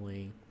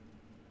probably...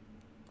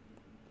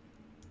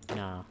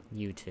 Nah,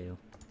 you two.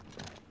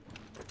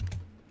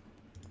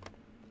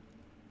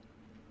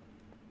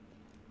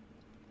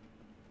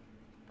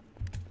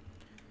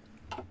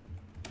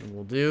 And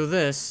we'll do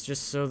this,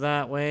 just so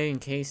that way, in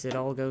case it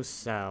all goes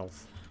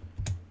south.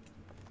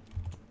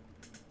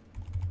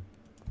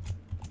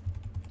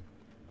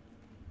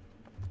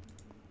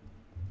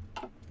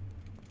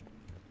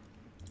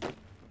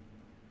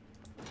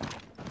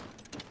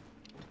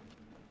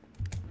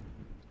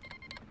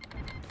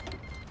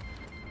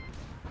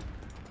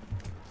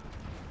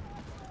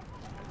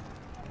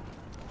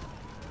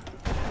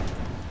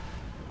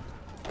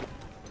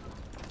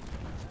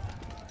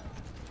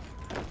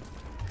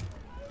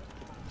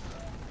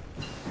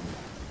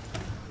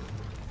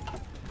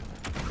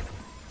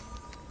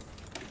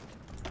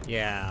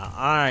 Yeah,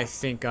 I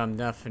think I'm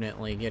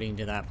definitely getting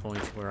to that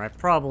point where I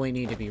probably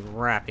need to be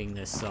wrapping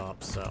this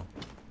up, so...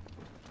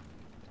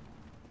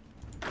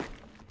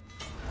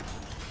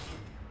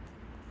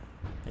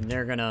 And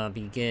they're gonna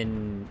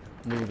begin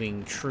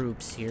moving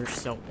troops here,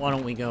 so why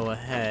don't we go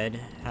ahead,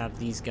 have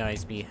these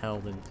guys be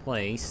held in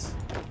place.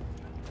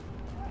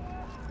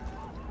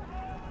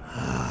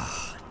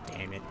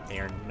 Damn it,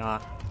 they're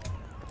not...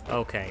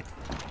 Okay.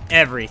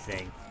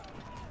 Everything.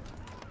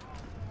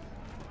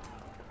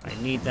 I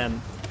need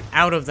them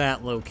out of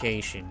that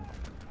location.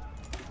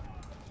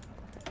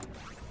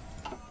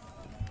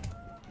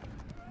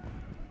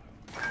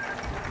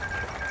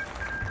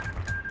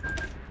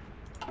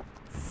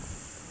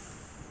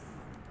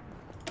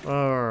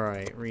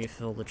 Alright,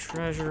 refill the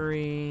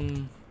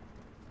treasury.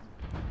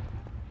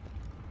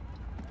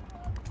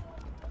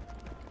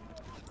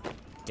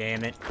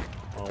 Damn it.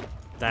 Well,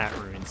 that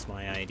ruins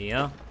my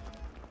idea.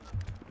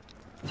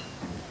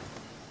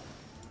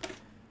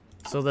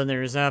 So then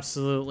there's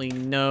absolutely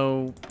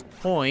no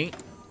point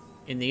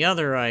in the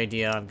other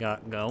idea I've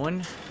got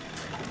going.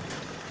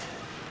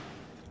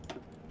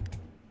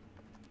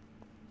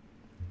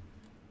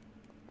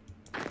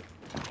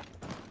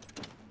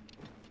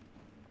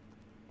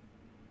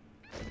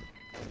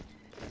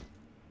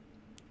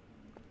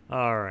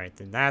 Alright,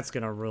 then that's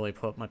gonna really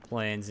put my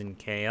plans in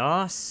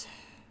chaos.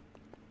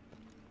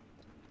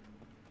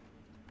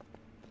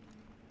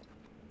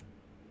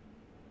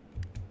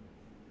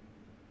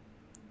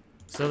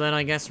 So then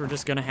I guess we're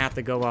just gonna have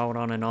to go out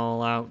on an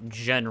all-out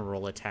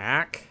general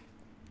attack.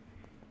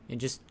 And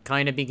just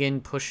kind of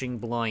begin pushing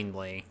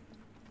blindly.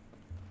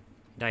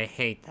 And I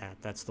hate that.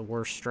 That's the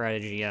worst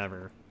strategy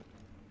ever.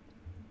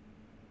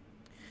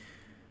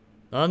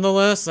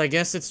 Nonetheless, I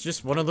guess it's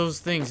just one of those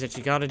things that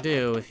you gotta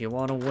do if you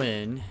want to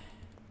win.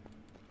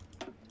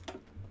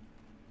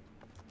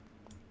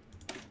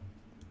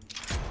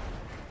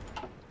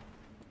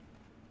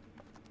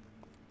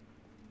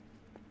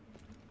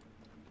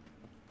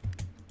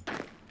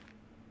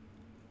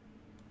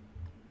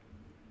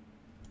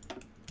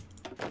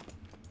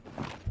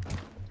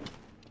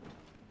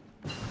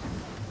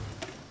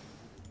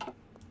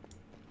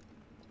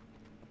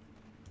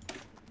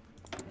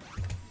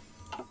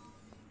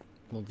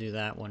 We'll do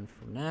that one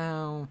for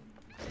now.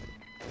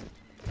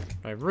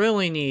 What I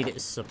really need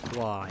is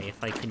supply.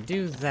 If I can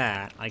do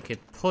that, I could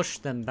push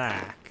them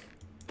back.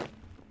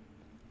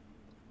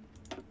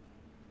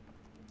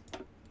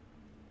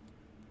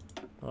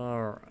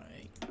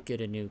 Alright, get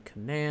a new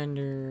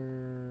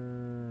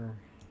commander.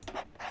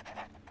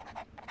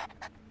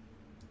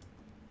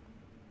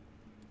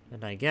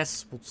 And I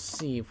guess we'll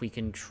see if we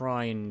can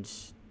try and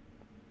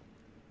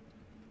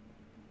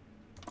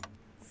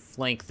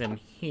flank them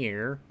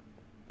here.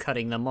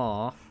 Cutting them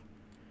off.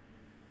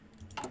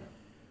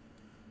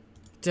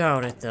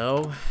 Doubt it,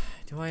 though.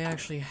 Do I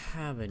actually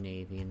have a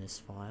navy in this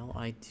file?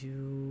 I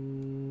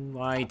do.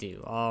 I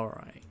do.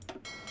 Alright.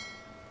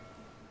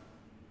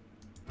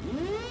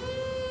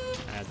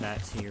 Add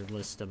that to your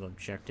list of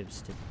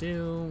objectives to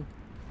do.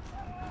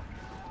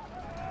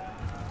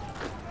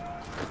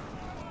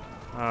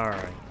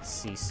 Alright.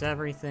 Cease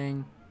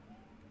everything.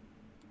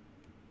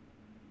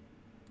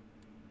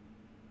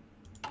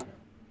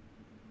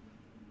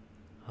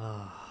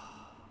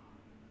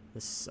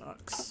 This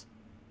sucks.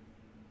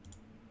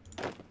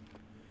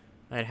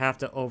 I'd have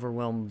to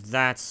overwhelm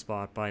that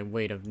spot by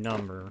weight of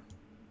number.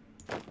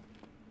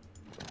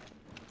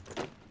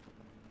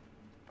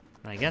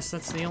 I guess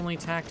that's the only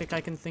tactic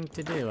I can think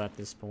to do at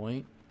this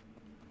point.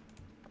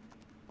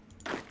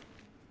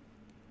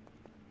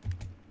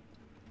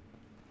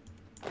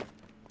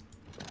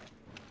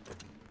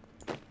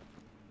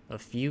 A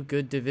few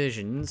good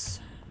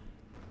divisions.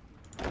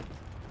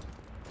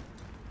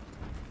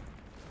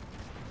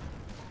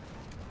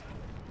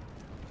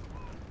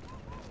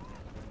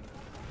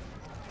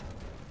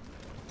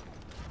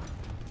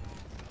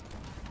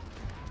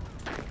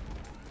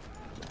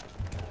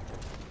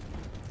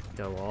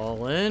 Go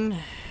all in,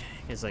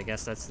 because I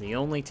guess that's the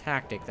only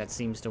tactic that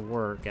seems to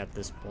work at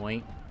this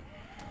point.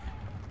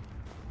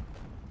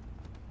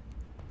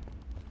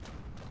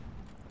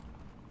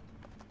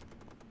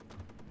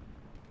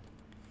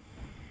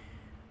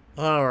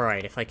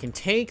 Alright, if I can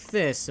take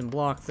this and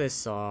block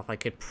this off, I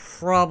could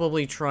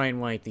probably try and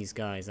wipe these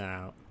guys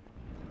out.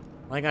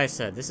 Like I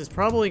said, this is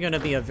probably going to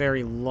be a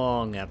very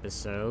long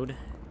episode.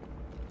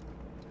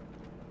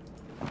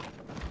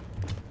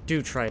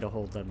 Do try to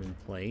hold them in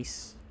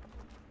place.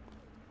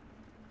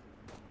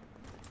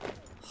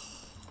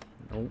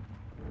 Nope.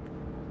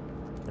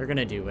 They're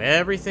gonna do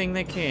everything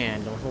they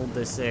can to hold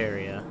this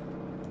area.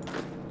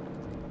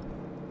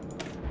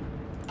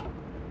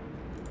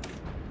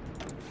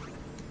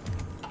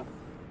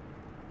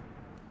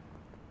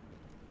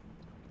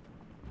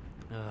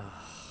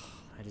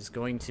 That is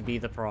going to be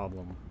the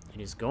problem. It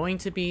is going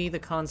to be the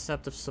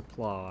concept of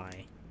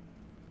supply.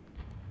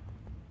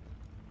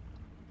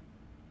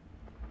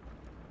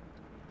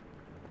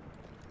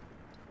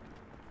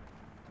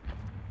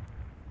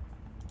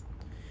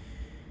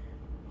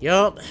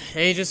 Yup,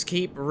 they just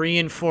keep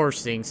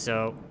reinforcing,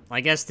 so I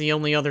guess the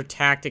only other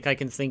tactic I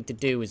can think to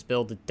do is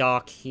build a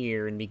dock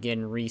here and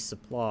begin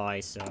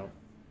resupply, so...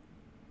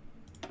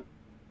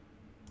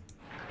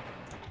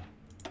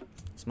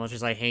 As much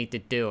as I hate to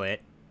do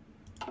it,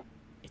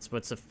 it's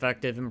what's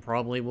effective and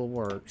probably will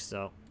work,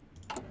 so...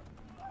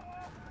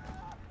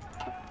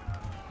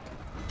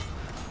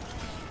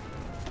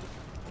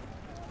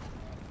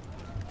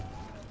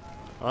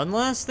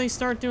 Unless they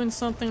start doing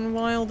something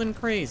wild and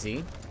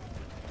crazy.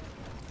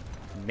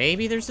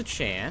 Maybe there's a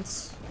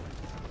chance.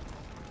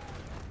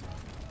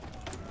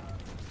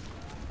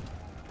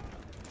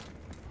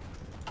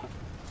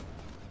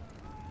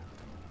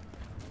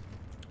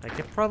 I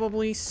could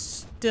probably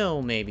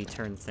still maybe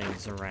turn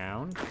things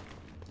around.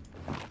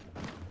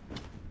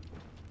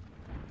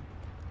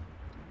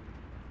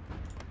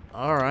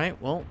 Alright,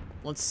 well,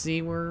 let's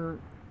see where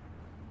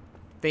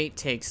fate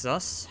takes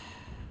us.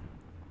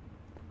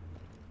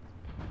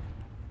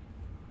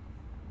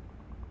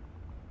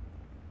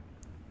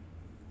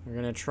 They're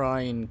gonna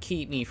try and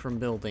keep me from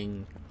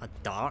building a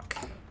dock,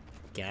 I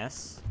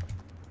guess.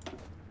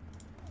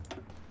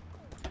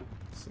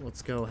 So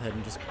let's go ahead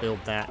and just build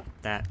that at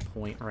that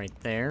point right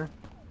there.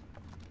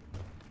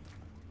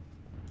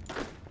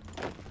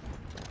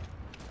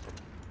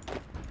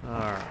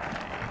 Alright.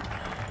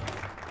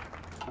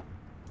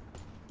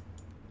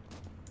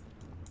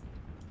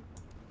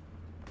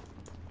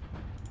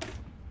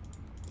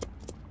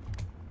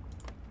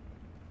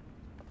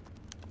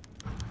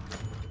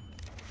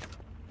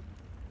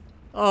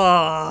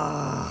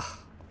 Ah.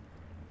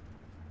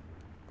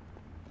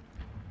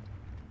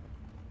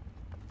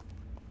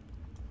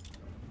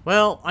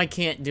 Well, I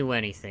can't do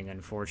anything,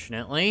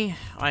 unfortunately.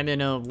 I'm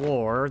in a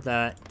war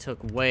that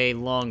took way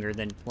longer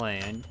than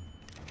planned.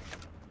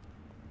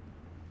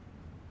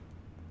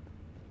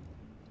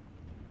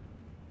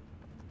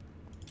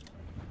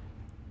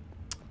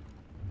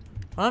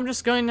 I'm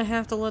just going to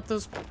have to let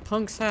those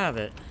punks have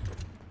it.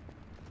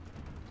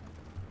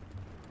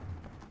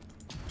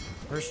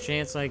 First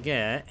chance I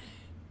get.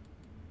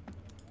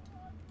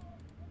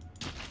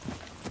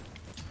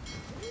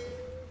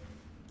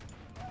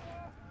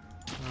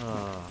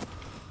 Oh.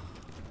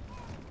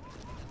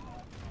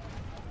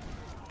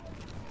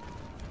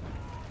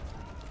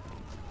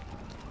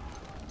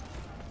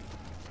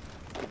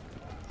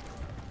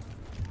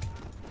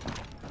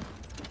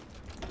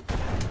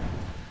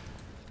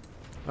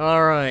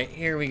 Alright,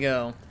 here we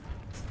go.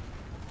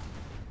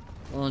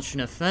 Launch an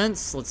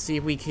offense. Let's see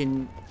if we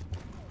can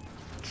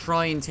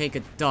try and take a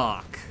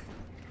dock.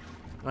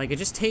 If I could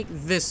just take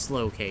this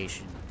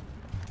location.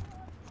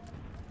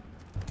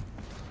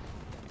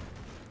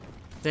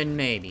 Then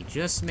maybe,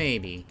 just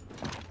maybe,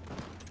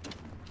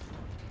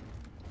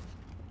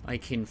 I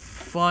can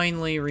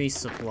finally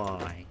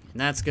resupply. And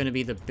that's gonna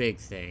be the big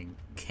thing.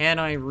 Can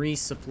I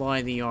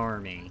resupply the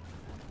army?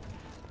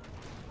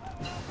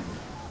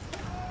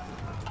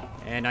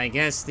 And I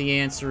guess the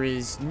answer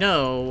is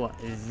no,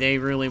 they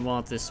really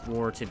want this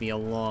war to be a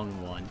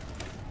long one.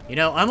 You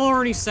know, I'm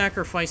already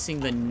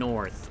sacrificing the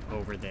North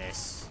over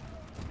this.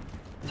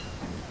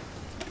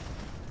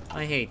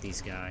 I hate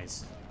these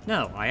guys.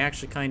 No, I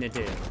actually kinda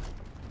do.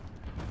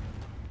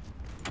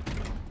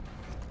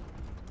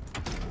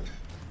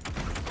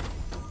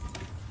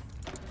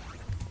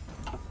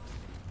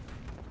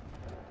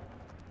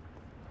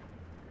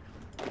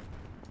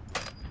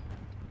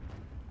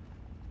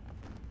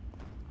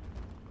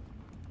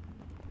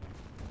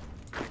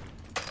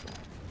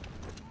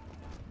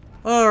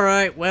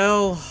 Alright,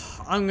 well,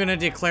 I'm gonna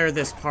declare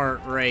this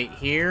part right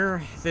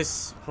here.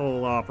 This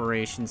whole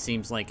operation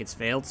seems like it's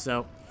failed,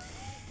 so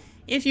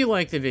if you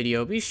like the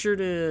video, be sure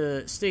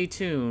to stay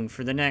tuned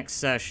for the next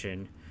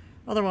session.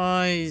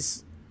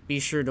 Otherwise, be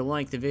sure to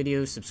like the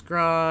video,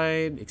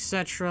 subscribe,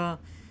 etc.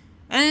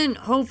 And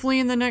hopefully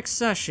in the next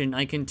session,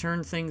 I can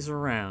turn things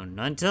around.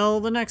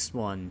 Until the next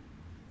one,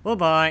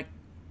 bye-bye.